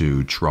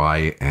to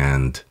try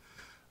and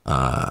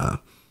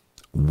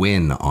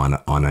win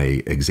on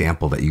a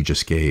example that you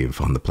just gave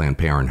on the Planned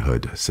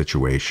Parenthood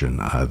situation,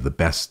 the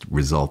best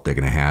result they're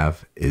going to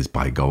have is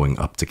by going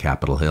up to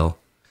Capitol Hill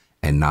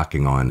and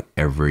knocking on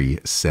every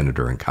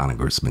senator and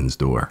congressman's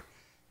door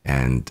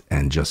and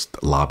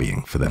just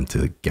lobbying for them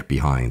to get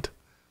behind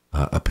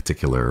a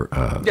particular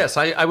yes,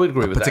 I would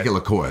agree with that. Particular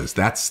cause.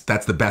 That's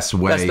the best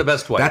way. That's the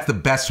best way. That's the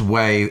best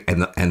way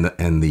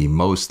and the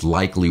most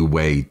likely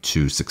way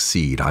to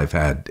succeed. I've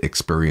had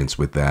experience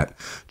with that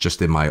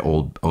just in my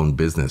own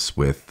business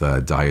with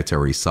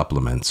dietary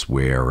supplements,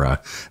 where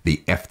the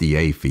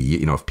FDA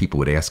fee. If people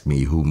would ask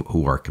me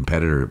who our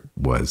competitor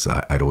was,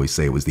 I'd always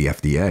say it was the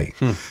FDA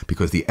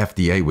because the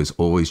FDA was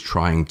always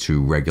trying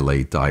to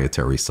regulate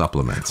dietary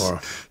supplements. Sure.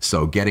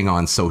 So getting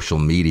on social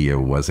media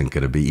wasn't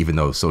going to be, even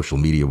though social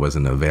media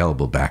wasn't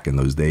available back in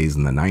those days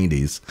in the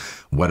 90s.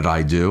 What did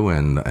I do?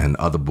 And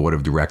other board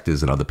of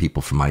directors and other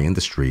people from my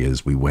industry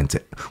is we went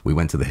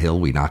to the Hill.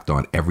 We knocked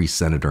on every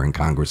senator and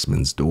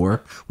congressman's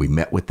door. We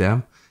met with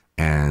them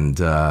and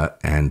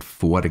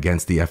fought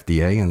against the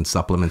FDA, and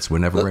supplements were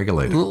never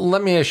regulated.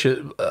 Let me ask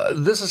you,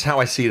 this is how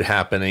I see it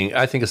happening.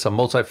 I think it's a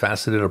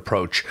multifaceted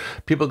approach.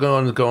 People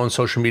go on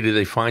social media,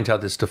 they find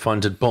out it's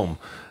defunded, boom.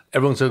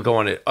 Everyone's going to go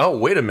on it. Oh,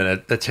 wait a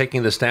minute. They're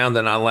taking this down.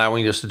 They're not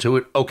allowing us to do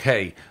it.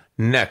 Okay,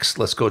 next,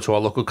 let's go to our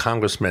local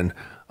congressman.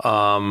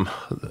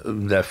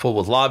 They're full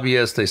with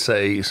lobbyists. They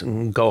say,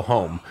 go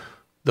home.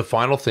 The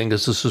final thing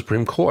is the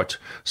Supreme Court.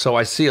 So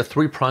I see a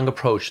three-pronged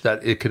approach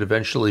that it could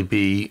eventually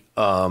be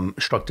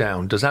struck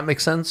down. Does that make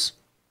sense?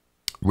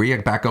 Rea,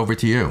 back over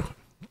to you.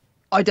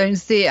 I don't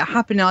see it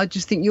happening. I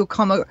just think you'll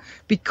come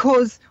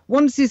because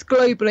once this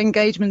Global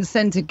Engagement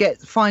Centre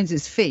finds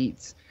its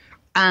feet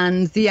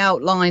and the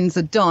outlines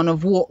are done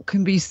of what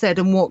can be said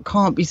and what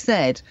can't be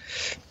said,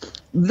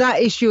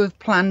 that issue of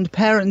Planned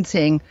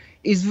Parenting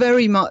is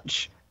very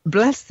much,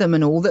 bless them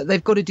and all, that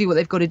they've got to do what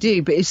they've got to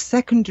do, but it's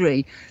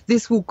secondary.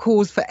 This will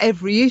cause for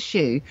every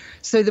issue.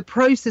 So the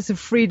process of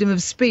freedom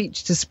of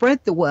speech to spread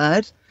the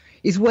word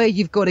is where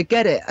you've got to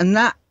get it. And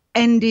that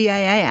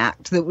NDAA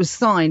Act that was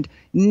signed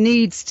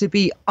needs to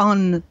be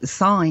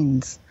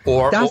unsigned.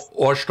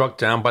 Or struck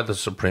down by the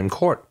Supreme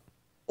Court.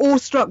 Or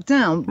struck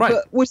down. Right.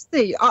 But we'll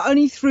see.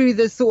 Only through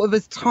the sort of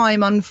as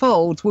time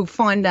unfolds, we'll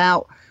find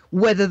out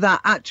whether that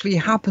actually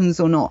happens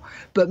or not.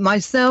 But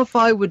myself,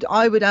 I would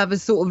have a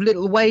sort of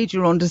little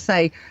wager on to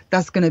say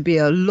that's going to be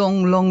a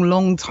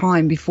long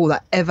time before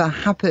that ever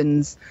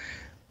happens.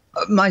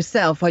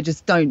 Myself, I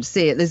just don't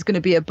see it. There's going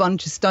to be a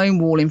bunch of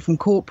stonewalling from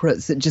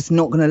corporates that just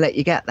not going to let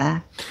you get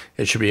there.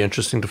 It should be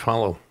interesting to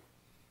follow.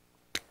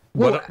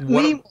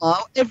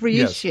 Meanwhile, every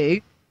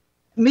issue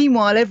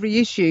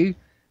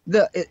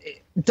that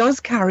it does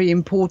carry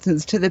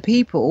importance to the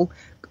people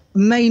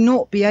may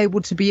not be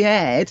able to be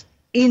aired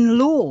in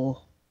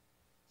law.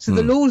 So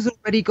the law's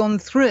already gone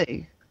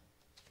through.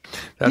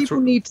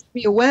 People need to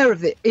be aware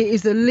of it. It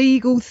is a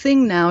legal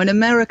thing now in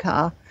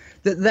America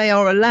that they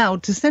are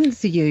allowed to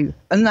censor you,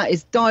 and that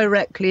is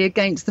directly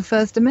against the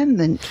First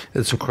Amendment.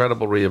 It's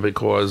incredible, Rea,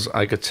 because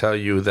I could tell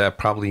you that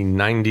probably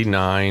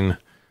 99,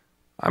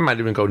 I might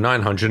even go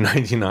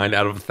 999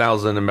 out of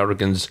 1,000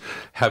 Americans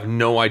have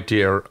no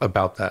idea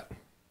about that.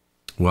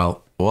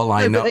 Well, all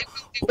I know...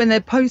 When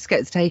their post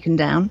gets taken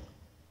down.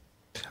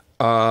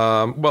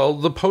 Well,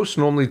 the post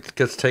normally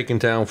gets taken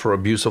down for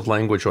abusive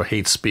language or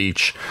hate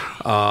speech,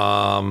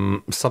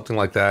 something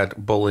like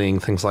that,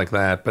 bullying, things like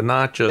that, but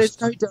not just...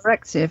 There's no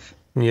directive.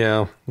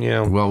 Yeah.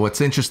 Well,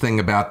 what's interesting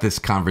about this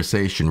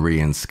conversation,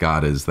 Rea and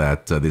Scott, is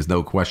that there's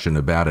no question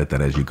about it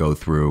that as you go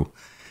through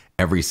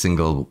every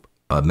single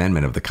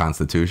amendment of the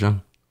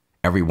Constitution,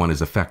 everyone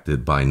is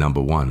affected by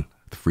number one,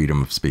 the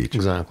freedom of speech.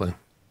 Exactly.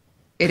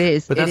 It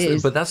is.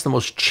 But that's the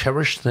most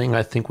cherished thing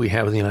I think we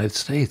have in the United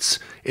States.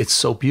 It's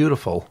so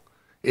beautiful.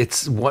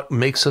 It's what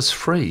makes us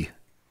free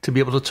to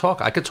be able to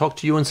talk. I could talk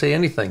to you and say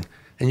anything,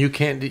 and you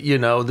can't. You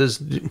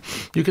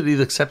could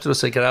either accept it or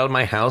say get out of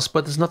my house.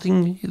 But there's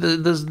nothing.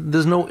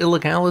 There's no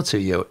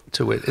illegality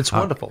to it. It's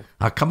wonderful.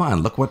 Come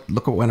on, look what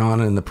went on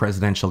in the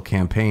presidential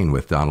campaign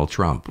with Donald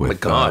Trump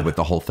with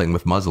the whole thing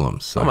with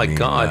Muslims. Oh my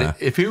God!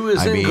 If he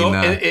was in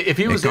Angola, it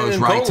goes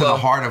right to the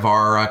heart of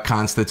our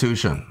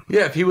Constitution.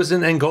 Yeah, if he was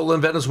in Angola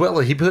and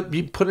Venezuela, he'd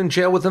be put in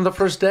jail within the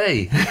first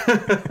day.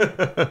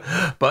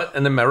 But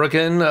an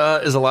American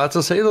is allowed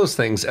to say those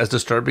things, as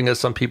disturbing as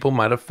some people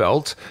might have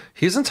felt.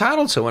 He's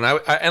entitled to, and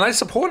I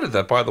supported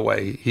that. By the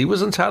way, he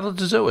was entitled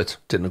to do it.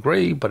 Didn't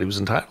agree, but he was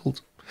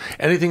entitled.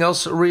 Anything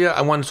else, Rea?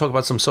 I want to talk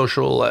about some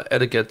social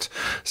etiquette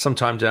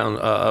sometime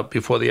down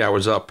before the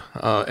hour's up.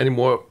 Any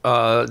more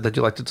that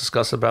you'd like to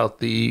discuss about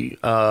the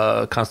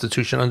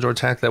Constitution under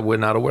attack that we're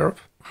not aware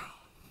of?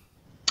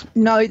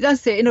 No,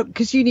 that's it.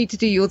 Because you need to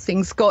do your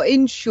thing, Scott.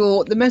 In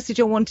short, the message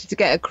I wanted to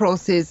get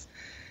across is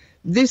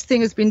this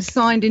thing has been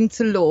signed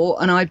into law,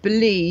 and I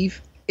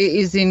believe it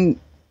is in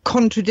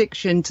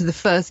contradiction to the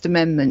First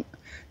Amendment.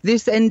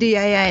 This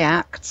NDAA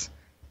Act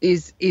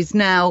is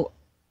now...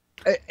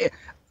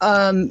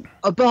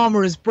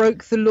 Obama has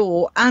broke the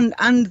law, and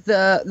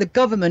the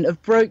government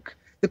have broke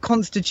the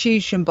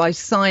Constitution by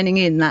signing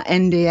in that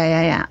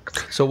NDAA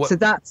Act. So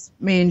that's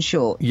me in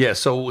short. Yeah.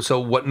 So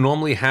what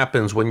normally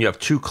happens when you have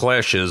two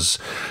clashes,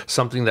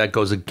 something that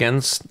goes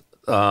against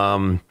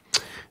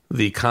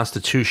the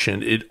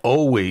Constitution, it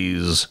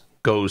always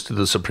goes to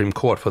the Supreme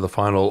Court for the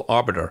final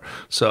arbiter.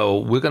 So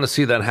we're going to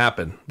see that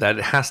happen. That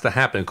has to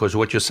happen because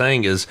what you're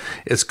saying is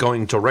it's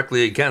going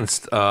directly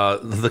against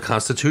the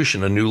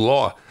Constitution, a new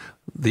law.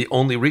 The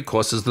only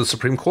recourse is the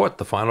Supreme Court,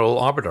 the final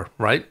arbiter,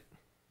 right?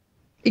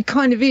 It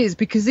kind of is,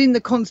 because in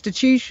the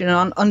Constitution,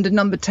 under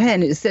number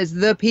 10, it says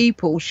the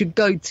people should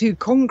go to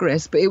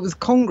Congress, but it was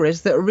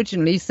Congress that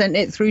originally sent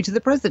it through to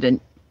the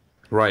president.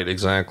 Right,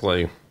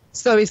 exactly.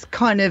 So it's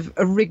kind of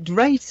a rigged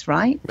race,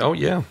 right? Oh,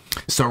 yeah.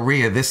 So,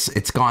 Rea,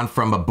 it's gone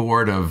from a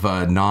board of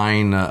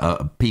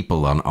 9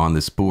 people on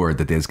this board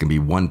that there's going to be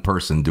one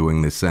person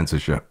doing this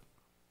censorship.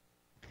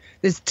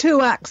 There's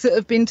 2 acts that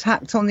have been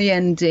tacked on the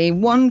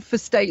ND, one for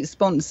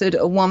state-sponsored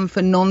and one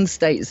for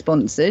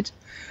non-state-sponsored,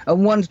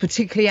 and one's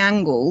particularly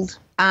angled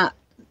at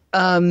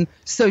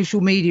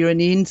social media and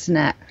the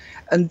internet,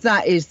 and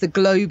that is the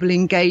Global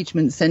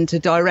Engagement Centre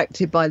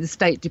directed by the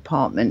State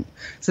Department.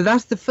 So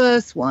that's the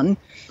first one.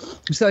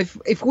 So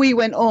if we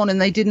went on and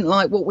they didn't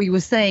like what we were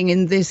saying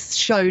in this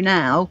show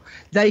now,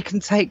 they can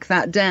take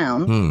that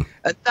down.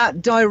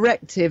 That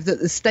directive that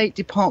the State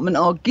Department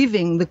are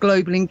giving the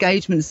Global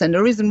Engagement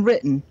Centre isn't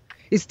written.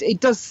 It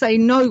does say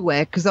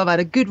nowhere, because I've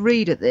had a good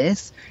read at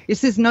this, it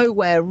says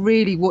nowhere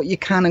really what you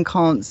can and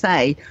can't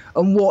say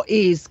and what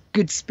is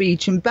good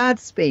speech and bad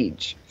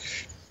speech.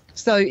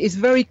 So it's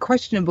very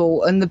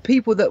questionable, and the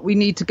people that we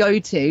need to go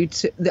to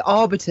the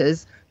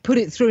arbiters, put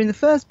it through in the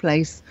first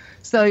place.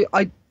 So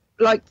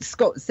like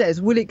Scott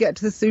says, will it get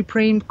to the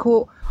Supreme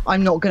Court?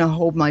 I'm not going to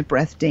hold my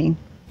breath, Dean.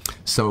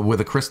 So with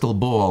a crystal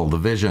ball, the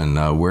vision,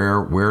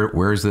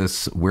 where's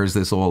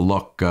this all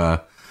look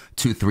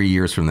 2-3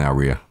 years from now,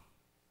 Rea?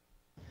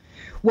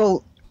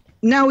 Well,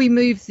 now we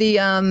move the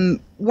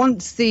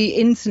once the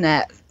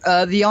internet,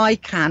 the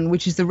ICANN,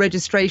 which is the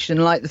registration,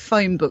 like the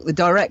phone book, the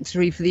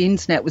directory for the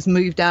internet was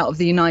moved out of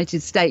the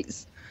United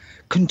States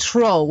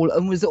control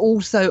and was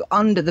also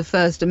under the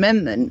First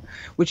Amendment,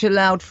 which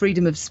allowed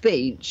freedom of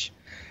speech.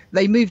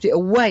 They moved it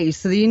away,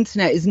 so the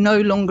internet is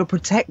no longer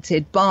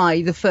protected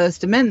by the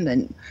First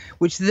Amendment,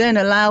 which then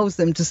allows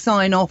them to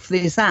sign off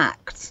this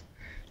act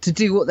to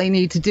do what they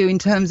need to do in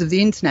terms of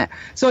the internet.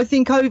 So I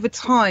think over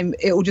time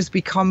it will just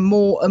become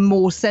more and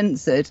more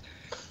censored,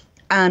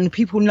 and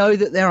people know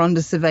that they're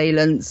under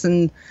surveillance,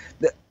 and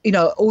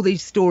all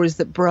these stories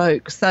that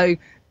broke. So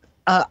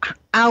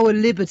our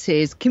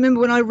liberties. Can you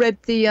remember when I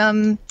read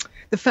the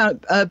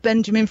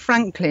Benjamin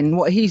Franklin,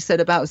 what he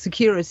said about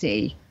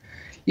security?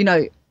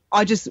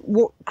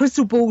 What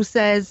Crystal Ball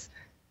says,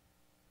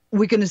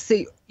 we're going to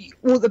see.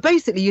 Well,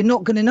 basically, you're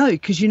not going to know,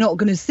 because you're not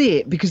going to see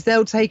it, because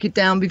they'll take it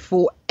down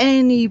before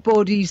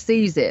anybody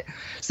sees it.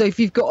 So if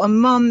you've got a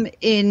mum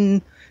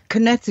in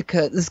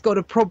Connecticut that's got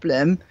a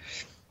problem,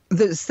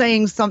 that's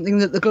saying something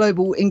that the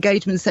Global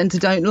Engagement Centre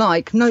don't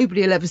like,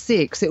 nobody will ever see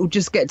it, because it will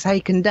just get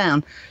taken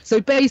down.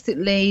 So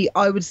basically,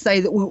 I would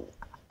say that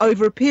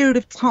over a period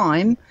of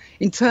time,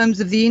 in terms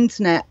of the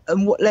internet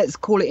and what, let's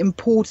call it,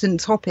 important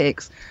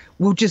topics,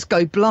 we'll just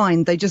go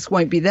blind. They just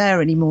won't be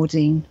there anymore,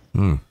 Dean.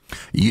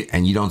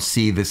 You don't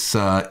see this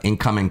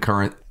incoming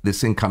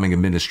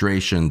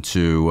administration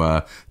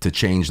to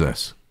change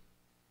this?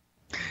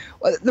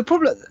 Well, the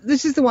problem,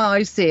 this is the way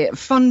I see it,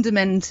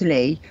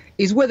 fundamentally,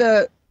 is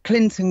whether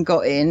Clinton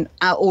got in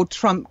or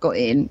Trump got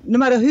in. No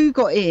matter who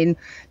got in,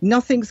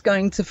 nothing's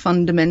going to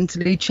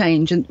fundamentally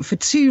change. And for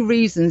 2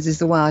 reasons is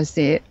the way I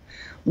see it.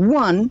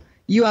 One,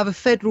 you have a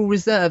Federal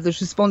Reserve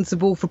that's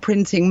responsible for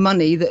printing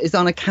money that is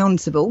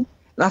unaccountable.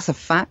 That's a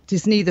fact.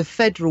 It's neither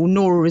federal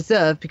nor a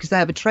reserve, because they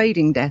have a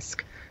trading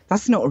desk.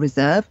 That's not a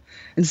reserve.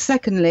 And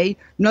secondly,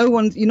 you're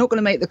not going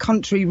to make the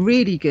country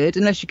really good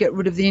unless you get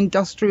rid of the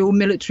industrial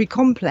military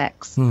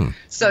complex.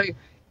 So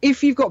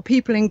if you've got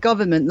people in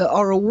government that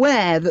are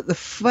aware that the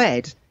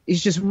Fed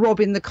is just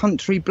robbing the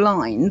country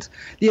blind,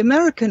 the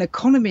American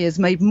economy has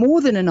made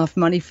more than enough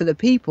money for the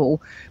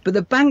people, but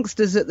the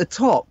banksters at the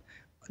top,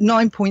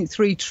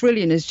 9.3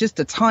 trillion is just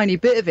a tiny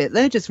bit of it.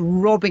 They're just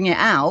robbing it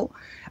out,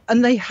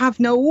 and they have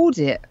no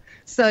audit.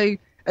 So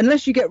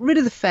unless you get rid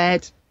of the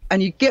Fed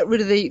and you get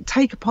rid of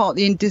take apart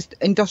the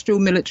industrial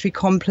military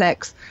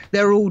complex,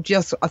 they're all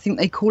just, I think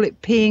they call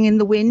it peeing in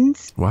the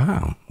wind.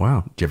 Wow.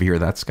 Did you ever hear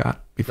that,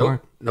 Scott,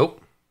 before?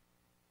 Nope.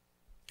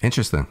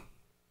 Interesting.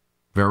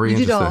 Very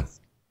interesting.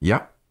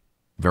 Yep.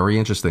 Very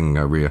interesting,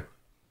 Rea.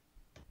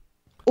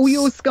 All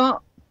yours,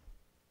 Scott.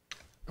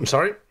 I'm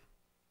sorry?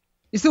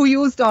 It's all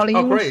yours, darling.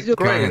 Oh, great. Go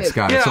ahead,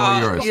 Scott. It's all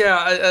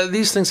yours.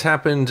 These things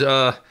happened,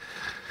 a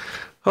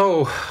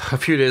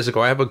few days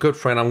ago. I have a good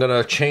friend. I'm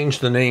going to change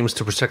the names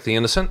to protect the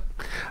innocent.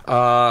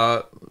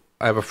 I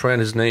have a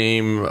friend, his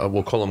name,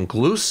 we'll call him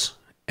Gloose,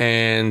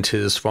 and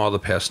his father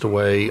passed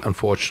away,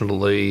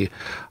 unfortunately,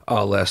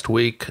 last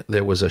week.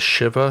 There was a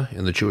Shiva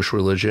in the Jewish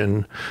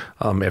religion.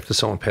 After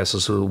someone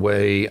passes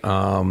away,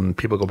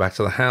 people go back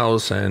to the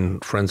house,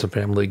 and friends and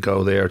family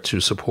go there to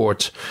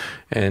support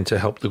and to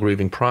help the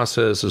grieving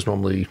process. There's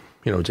normally,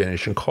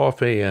 Danish and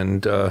coffee,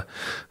 and,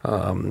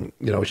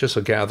 it's just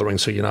a gathering,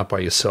 so you're not by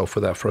yourself for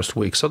that first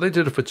week. So they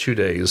did it for 2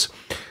 days.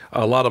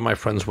 A lot of my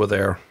friends were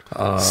there.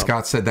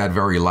 Scott said that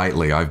very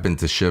lightly. I've been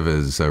to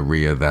Shivas,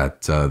 Rea,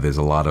 that there's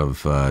a lot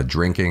of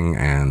drinking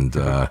and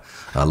a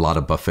lot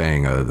of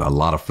buffeting, a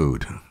lot of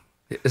food.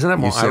 Isn't that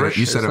more Irish?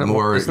 You said it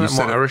more. Isn't that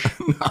more Irish?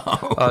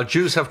 No.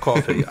 Jews have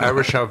coffee.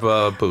 Irish have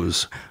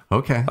booze.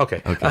 Okay.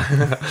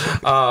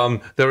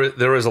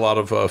 There is a lot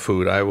of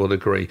food. I would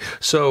agree.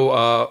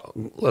 So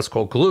let's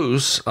call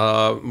Gloose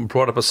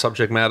brought up a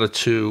subject matter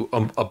to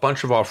a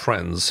bunch of our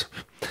friends.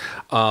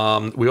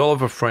 We all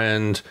have a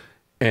friend,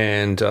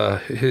 and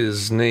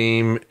his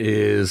name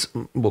is,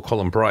 we'll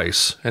call him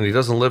Bryce, and he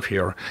doesn't live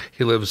here.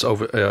 He lives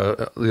over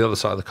the other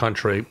side of the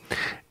country.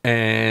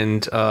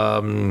 And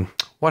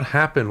what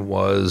happened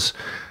was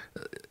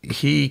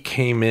he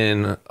came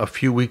in a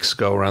few weeks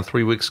ago, around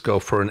 3 weeks ago,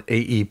 for an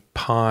AE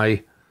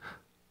Pi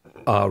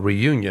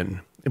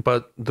reunion.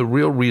 But the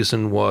real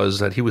reason was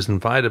that he was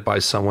invited by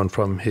someone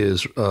from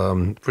his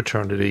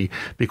fraternity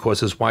because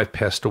his wife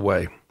passed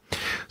away.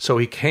 So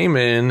he came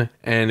in,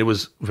 and it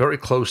was very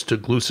close to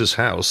Gluce's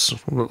house,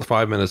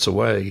 5 minutes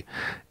away.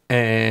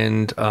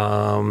 And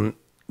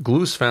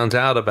Gluce found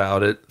out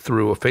about it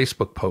through a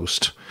Facebook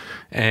post.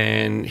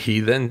 And he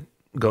then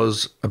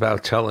goes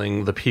about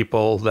telling the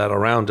people that are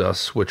around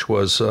us, which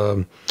was,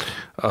 what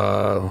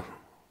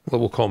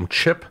we'll call them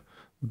Chip,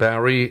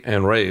 Barry,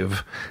 and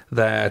Rave,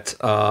 that,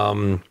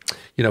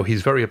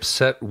 he's very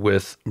upset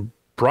with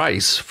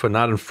Bryce for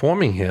not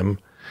informing him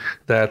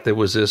that there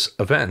was this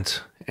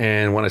event.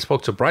 And when I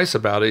spoke to Bryce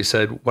about it, he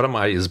said, "What am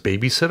I, his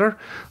babysitter?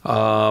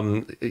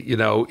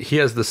 He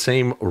has the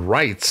same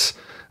rights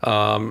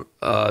to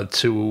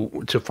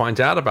find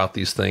out about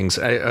these things.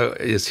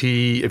 Is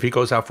he, if he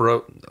goes out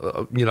for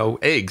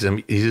eggs,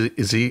 and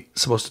is he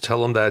supposed to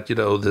tell him that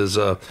there's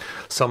a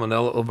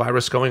salmonella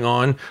virus going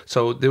on?"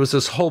 So there was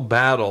this whole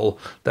battle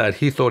that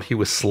he thought he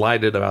was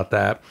slighted about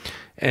that,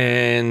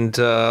 and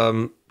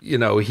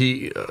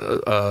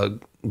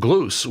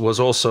Gluce was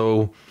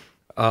also.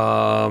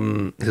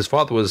 His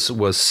father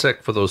was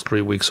sick for those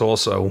 3 weeks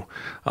also.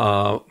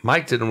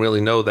 Mike didn't really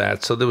know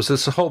that. So there was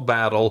this whole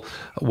battle.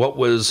 What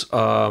was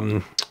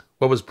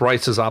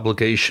Bryce's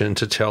obligation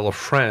to tell a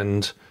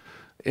friend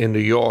in New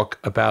York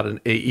about an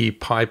AE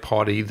Pi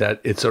party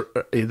that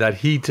that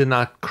he did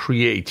not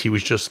create? He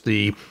was just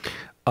the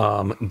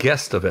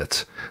guest of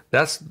it.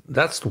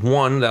 That's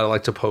one that I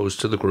like to pose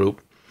to the group.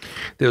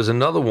 There's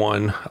another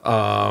one.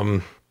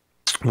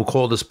 We'll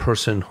call this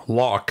person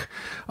Lark.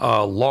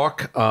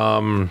 Lark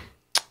went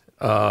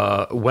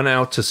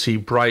out to see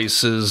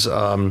Bryce's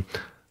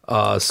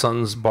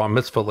son's bar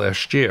mitzvah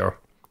last year,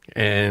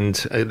 and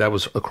that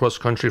was across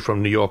country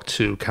from New York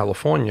to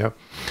California,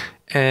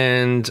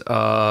 and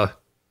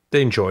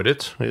they enjoyed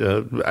it.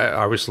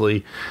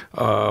 Obviously,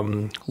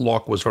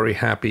 Lark was very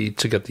happy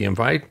to get the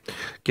invite,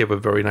 gave a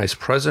very nice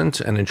present,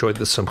 and enjoyed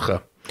the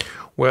simcha.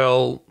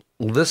 Well,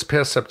 this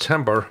past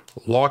September,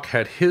 Lark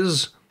had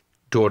his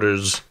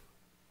daughter's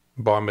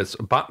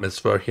bat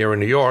mitzvah here in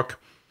New York,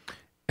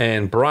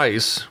 and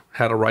Bryce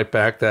had to write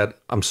back that,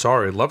 "I'm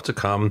sorry, I'd love to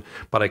come,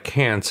 but I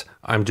can't.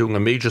 I'm doing a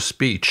major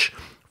speech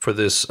for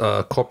this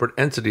corporate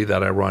entity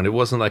that I run." It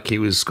wasn't like he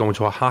was going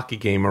to a hockey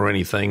game or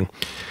anything,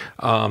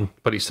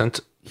 but he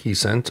sent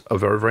a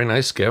very, very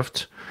nice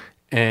gift,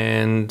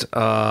 and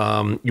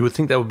you would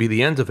think that would be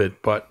the end of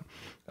it, but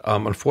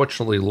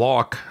unfortunately,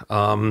 Lark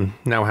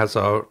now has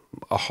a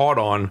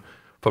hard-on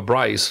for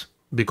Bryce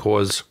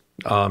because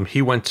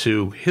he went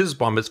to his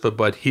bar mitzvah,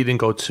 but he didn't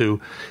go to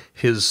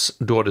his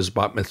daughter's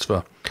bat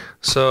mitzvah.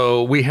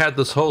 So we had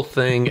this whole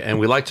thing, and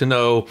we like to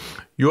know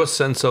your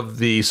sense of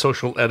the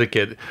social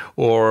etiquette,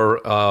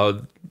 or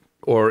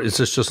is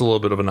this just a little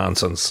bit of a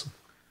nonsense?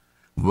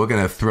 We're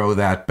going to throw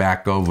that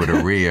back over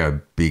to Rea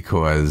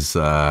because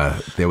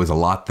there was a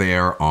lot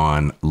there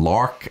on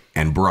Lark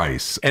and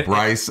Bryce.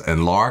 Bryce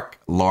and Lark,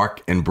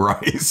 Lark and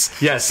Bryce.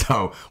 Yes.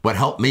 So what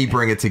helped me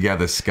bring it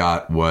together,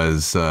 Scott,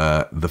 was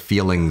the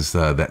feelings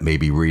that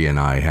maybe Rea and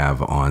I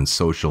have on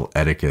social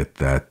etiquette,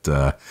 that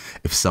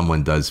if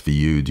someone does for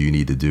you, do you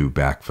need to do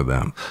back for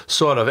them?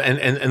 Sort of.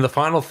 And the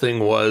final thing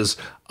was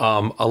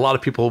a lot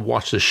of people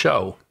watch the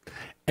show.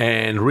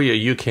 And Rea,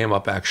 you came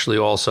up actually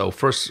also.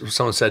 First,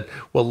 someone said,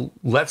 "Well,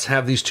 let's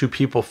have these two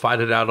people fight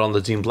it out on the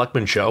Dean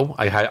Bleckman show."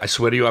 I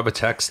swear to you, I have a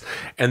text.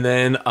 And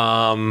then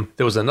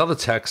there was another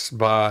text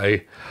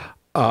by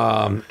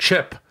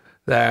Chip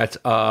that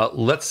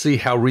let's see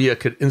how Rea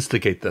could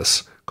instigate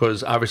this,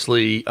 because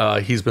obviously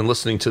he's been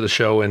listening to the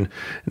show and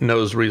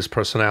knows Rea's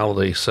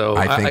personality. So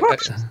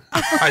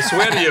I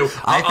swear to you,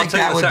 I think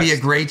that would be a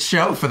great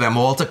show for them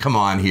all to come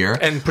on here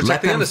and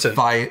protect the innocent.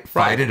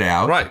 Fight it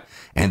out. Right.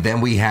 And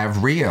then we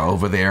have Rea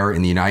over there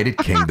in the United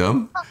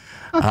Kingdom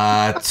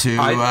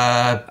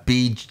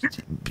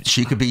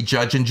she could be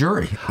judge and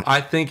jury.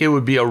 I think it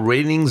would be a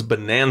ratings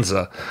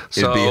bonanza.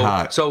 It'd be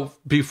hot. So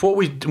before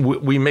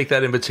we make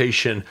that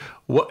invitation,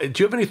 do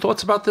you have any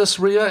thoughts about this,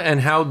 Rea,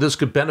 and how this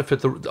could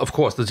benefit, of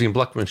course, the Dean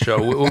Bleckman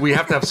show? We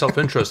have to have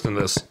self-interest in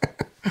this.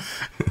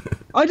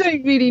 I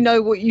don't really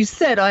know what you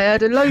said. I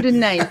heard a load of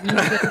names.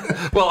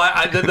 Well,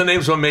 the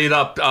names were made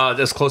up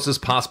as close as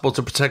possible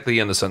to protect the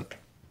innocent.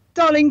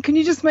 Darling, can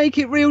you just make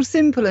it real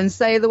simple and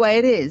say the way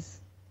it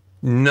is?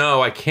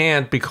 No, I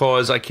can't,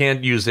 because I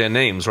can't use their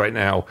names right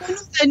now. Well,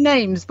 not their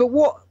names, but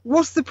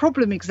what's the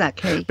problem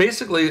exactly?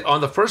 Basically,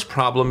 on the first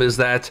problem is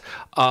that,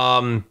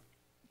 one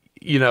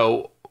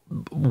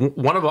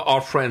of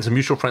our friends, a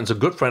mutual friend, a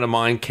good friend of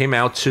mine, came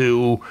out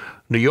to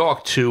New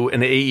York to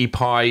an AE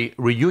Pi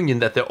reunion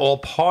that they're all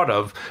part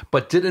of,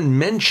 but didn't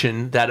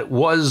mention that it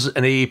was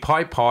an AE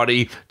Pi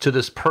party to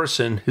this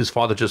person. His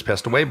father just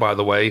passed away, by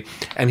the way,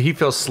 and he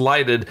feels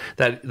slighted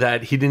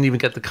that he didn't even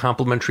get the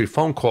complimentary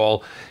phone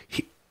call.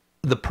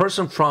 The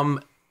person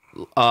from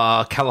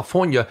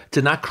California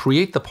did not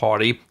create the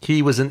party.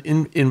 He was an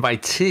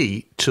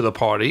invitee to the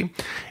party,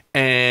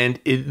 And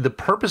the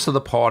purpose of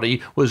the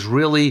party was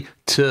really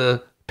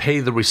to pay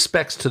the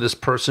respects to this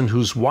person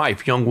whose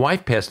young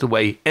wife passed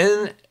away.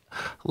 And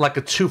like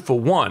a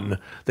 2-for-1,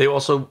 they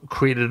also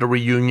created a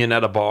reunion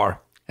at a bar.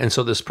 And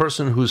so this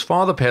person whose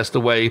father passed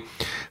away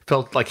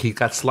felt like he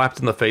got slapped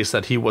in the face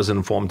that he wasn't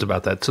informed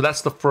about that. So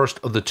that's the first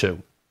of the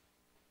two.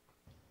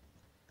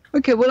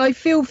 Okay, well, I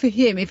feel for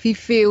him if he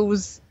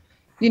feels,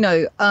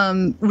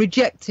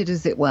 rejected,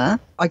 as it were.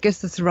 I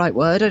guess that's the right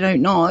word. I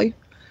don't know.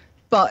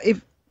 But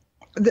if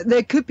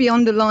there could be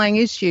underlying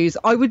issues,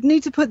 I would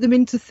need to put them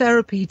into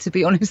therapy, to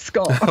be honest,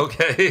 Scott.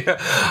 Okay,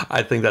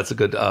 I think that's a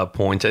good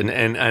point, and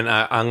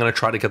I'm going to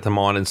try to get them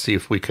on and see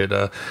if we could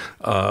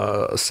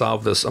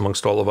solve this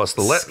amongst all of us.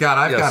 Scott,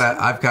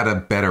 I've got a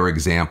better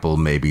example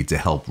maybe to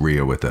help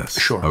Rea with this.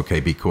 Sure. Okay,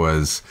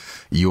 because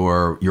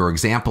your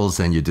examples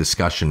and your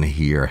discussion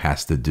here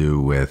has to do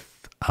with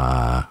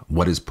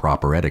what is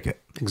proper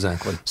etiquette.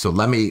 Exactly. So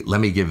let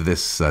me give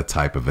this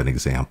type of an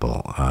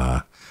example.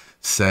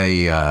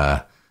 Say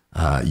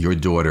your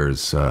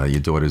daughters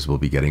will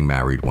be getting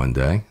married one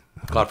day.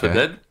 God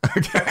forbid.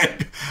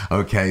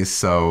 Okay.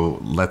 So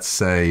let's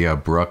say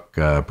Brooke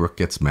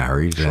gets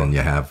married, and you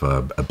have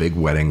a big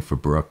wedding for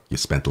Brooke. You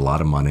spent a lot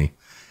of money,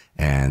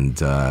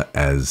 and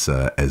as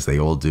they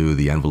all do,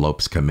 the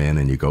envelopes come in,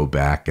 and you go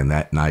back, and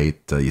that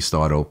night you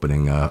start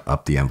opening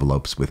up the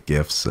envelopes with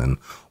gifts, and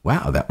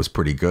wow, that was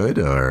pretty good,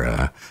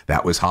 or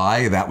that was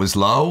high, that was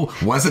low,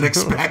 wasn't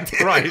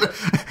expected, right?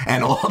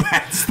 And all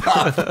that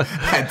stuff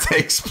that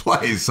takes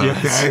place. Okay,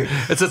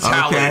 yes. It's a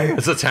tally. Okay?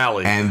 It's a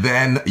tally. And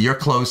then you're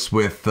close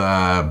with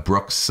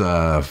Brooke's,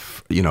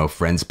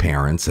 friends'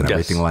 parents and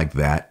everything like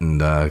that.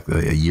 And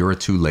a year or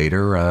two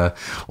later,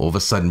 all of a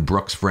sudden,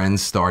 Brooke's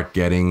friends start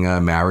getting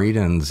married,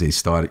 and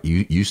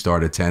you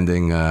start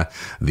attending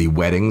the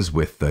weddings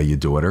with your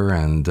daughter,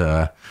 and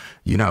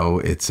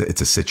it's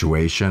a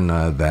situation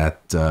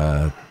that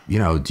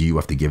do you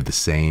have to give the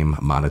same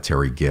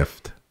monetary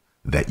gift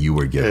that you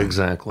were given?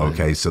 Exactly.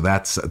 Okay, so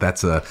that's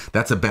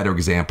a better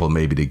example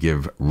maybe to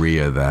give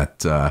Rea, that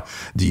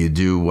do you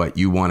do what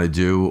you want to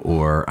do,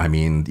 or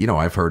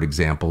I've heard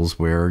examples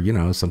where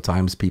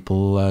sometimes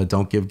people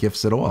don't give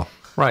gifts at all.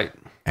 Right.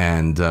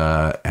 And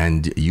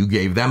you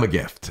gave them a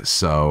gift,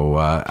 so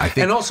I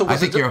think. And also, I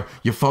think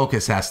your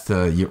focus has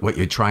to. What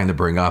you're trying to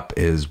bring up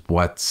is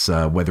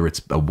whether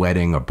it's a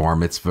wedding, a bar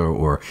mitzvah,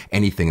 or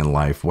anything in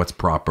life. What's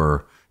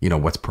proper?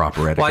 What's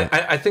proper etiquette?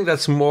 Well, I think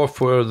that's more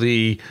for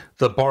the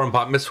bar and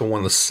bat mitzvah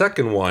one. The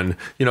second one,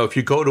 if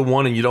you go to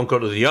one and you don't go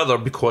to the other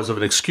because of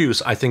an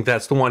excuse, I think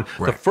that's the one.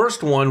 Right. The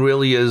first one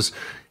really is,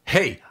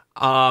 hey,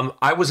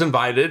 I was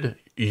invited.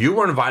 You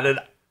were invited.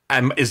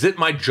 Is it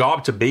my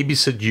job to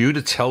babysit you,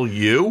 to tell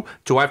you?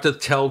 Do I have to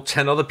tell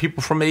 10 other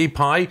people from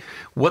API?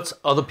 What's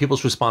other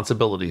people's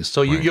responsibilities?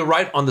 So you're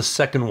right on the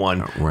second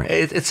one. Right.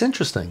 It's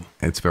interesting.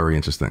 It's very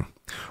interesting.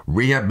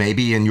 Rea,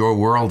 maybe in your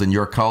world, in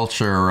your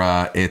culture,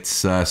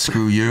 it's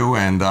screw you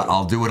and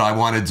I'll do what I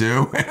want to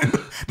do. And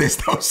there's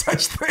no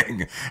such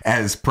thing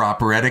as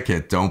proper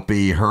etiquette. Don't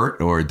be hurt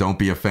or don't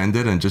be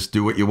offended and just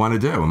do what you want to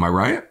do. Am I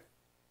right?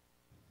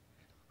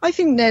 I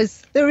think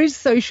there is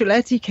social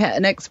etiquette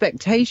and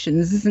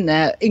expectations, isn't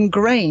there,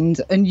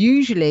 ingrained, and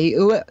usually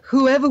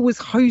whoever was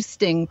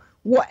hosting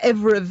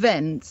whatever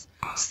event,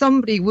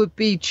 somebody would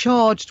be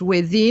charged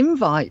with the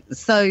invite.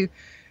 So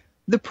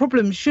the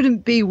problem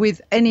shouldn't be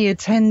with any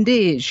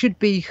attendee. It should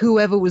be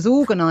whoever was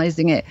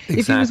organising it. Exactly.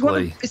 If he was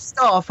one of the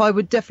staff, I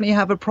would definitely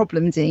have a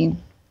problem,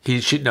 Dean. She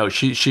hit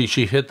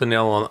the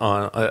nail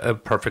on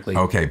perfectly.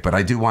 Okay, but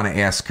I do want to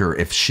ask her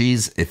if she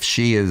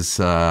is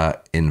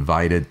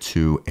invited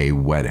to a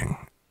wedding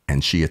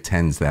and she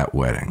attends that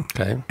wedding.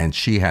 Okay. And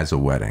she has a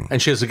wedding. And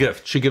she has a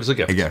gift. She gives a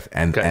gift. A gift.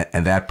 And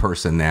that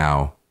person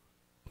now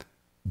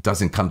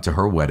doesn't come to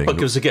her wedding. But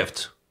gives a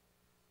gift.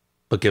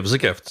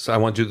 So I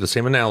want to do the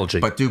same analogy.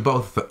 But do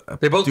both.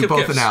 They both give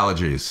gifts.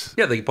 Analogies.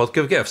 Yeah, they both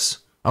give gifts.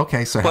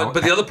 Okay, so but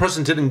the other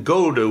person didn't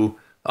go to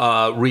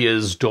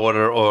Rea's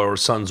daughter or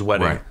son's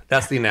wedding. Right.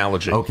 That's the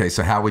analogy. Okay,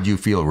 so how would you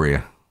feel,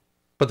 Rea?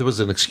 But there was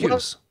an excuse.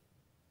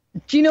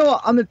 Well, do you know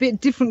what? I'm a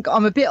bit different.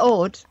 I'm a bit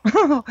odd.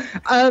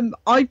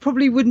 I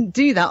probably wouldn't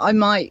do that. I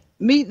might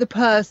meet the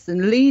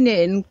person, lean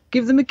in,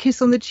 give them a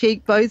kiss on the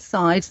cheek, both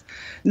sides,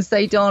 and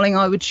say, darling,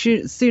 I would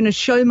sooner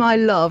show my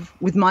love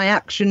with my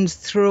actions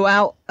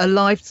throughout a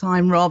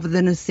lifetime rather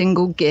than a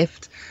single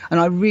gift.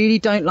 And I really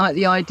don't like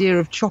the idea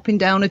of chopping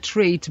down a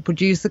tree to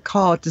produce a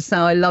card to say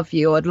I love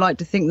you. I'd like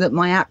to think that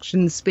my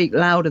actions speak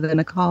louder than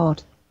a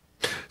card.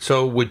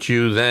 So would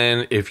you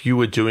then, if you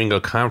were doing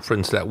a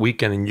conference that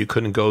weekend and you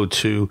couldn't go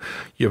to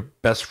your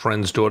best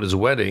friend's daughter's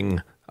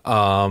wedding,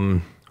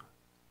 how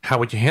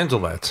would you handle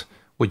that?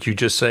 Would you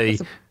just say,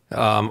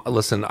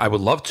 listen, I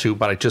would love to,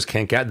 but I just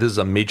can't get, this is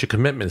a major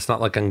commitment. It's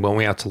not like I'm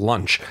going out to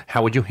lunch.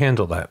 How would you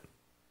handle that?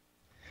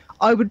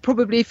 I would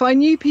probably, if I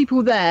knew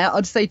people there,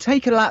 I'd say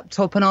take a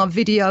laptop and I'll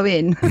video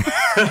in.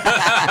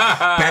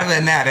 Better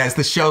than that. As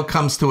the show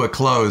comes to a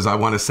close, I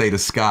want to say to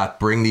Scott,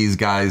 bring these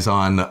guys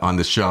on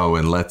the show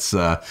and let's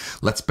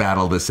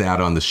battle this out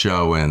on the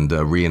show, and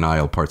Rea and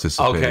I will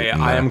participate. Okay,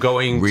 and, I am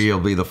going. Rea will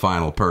be the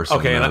final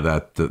person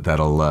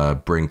that'll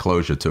bring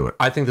closure to it.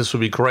 I think this will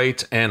be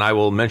great, and I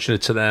will mention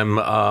it to them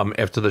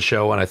after the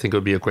show, and I think it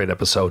would be a great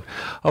episode.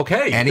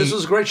 Okay, this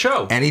was a great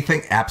show.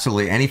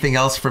 Absolutely. Anything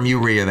else from you,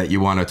 Rea, that you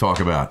want to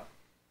talk about?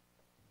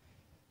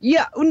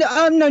 Yeah,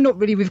 no, not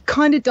really. We've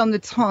kind of done the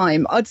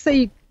time. I'd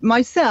say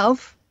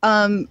myself,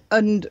 and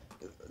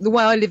the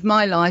way I live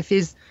my life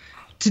is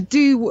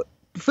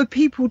for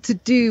people to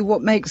do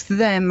what makes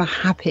them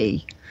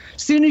happy.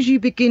 As soon as you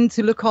begin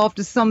to look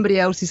after somebody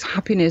else's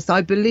happiness,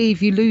 I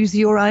believe you lose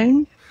your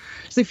own.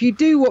 So if you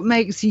do what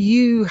makes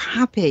you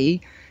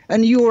happy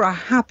and you're a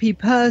happy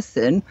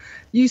person,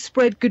 you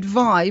spread good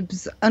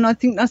vibes. And I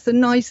think that's a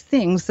nice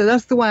thing. So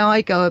that's the way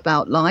I go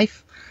about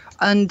life.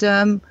 And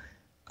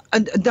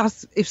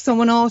that's, if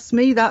someone asks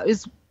me, that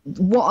is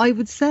what I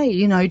would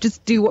say,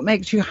 just do what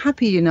makes you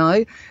happy,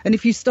 And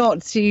if you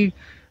start to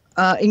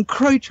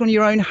encroach on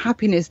your own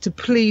happiness to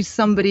please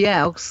somebody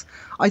else,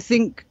 I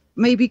think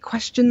maybe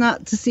question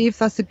that to see if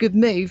that's a good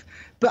move.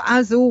 But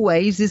as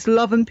always, is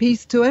love and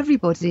peace to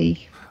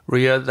everybody.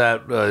 Rea,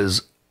 that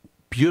was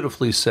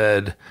beautifully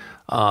said,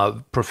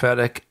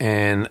 prophetic,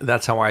 and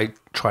that's how I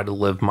try to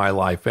live my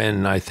life.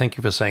 And I thank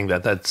you for saying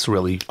that. That's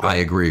really great. I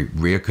agree.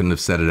 Rea couldn't have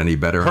said it any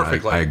better.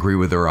 Perfectly. I agree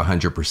with her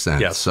 100%.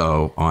 Yes.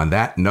 So on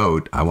that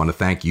note, I want to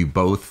thank you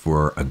both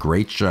for a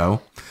great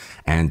show.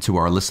 And to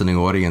our listening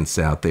audience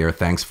out there,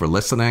 thanks for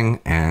listening.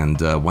 And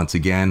once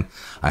again,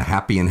 a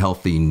happy and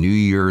healthy new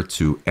year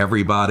to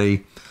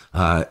everybody.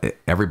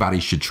 Everybody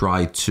should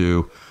try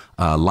to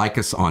like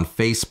us on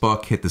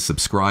Facebook, hit the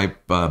subscribe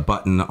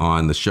button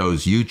on the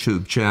show's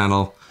YouTube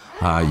channel.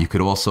 You could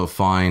also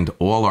find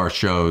all our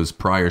shows,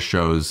 prior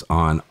shows,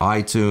 on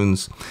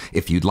iTunes.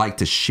 If you'd like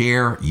to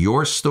share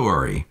your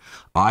story,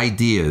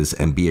 ideas,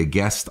 and be a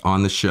guest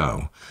on the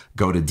show,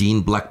 go to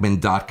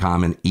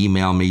deanbleckman.com and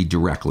email me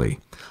directly.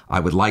 I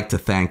would like to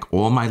thank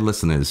all my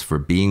listeners for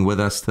being with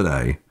us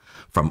today.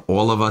 From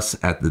all of us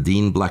at The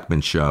Dean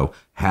Bleckman Show,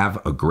 have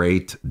a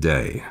great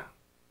day.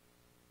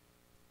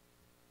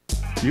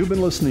 You've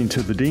been listening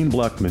to The Dean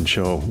Bleckman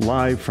Show,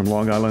 live from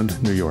Long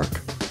Island, New York.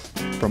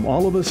 From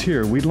all of us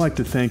here, we'd like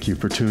to thank you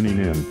for tuning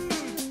in.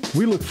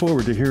 We look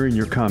forward to hearing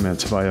your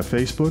comments via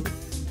Facebook,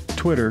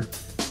 Twitter,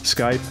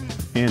 Skype,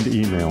 and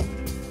email.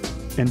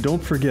 And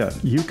don't forget,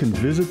 you can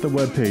visit the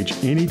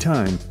webpage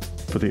anytime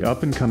for the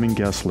up-and-coming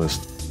guest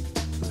list.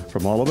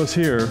 From all of us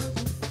here,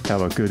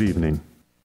 have a good evening.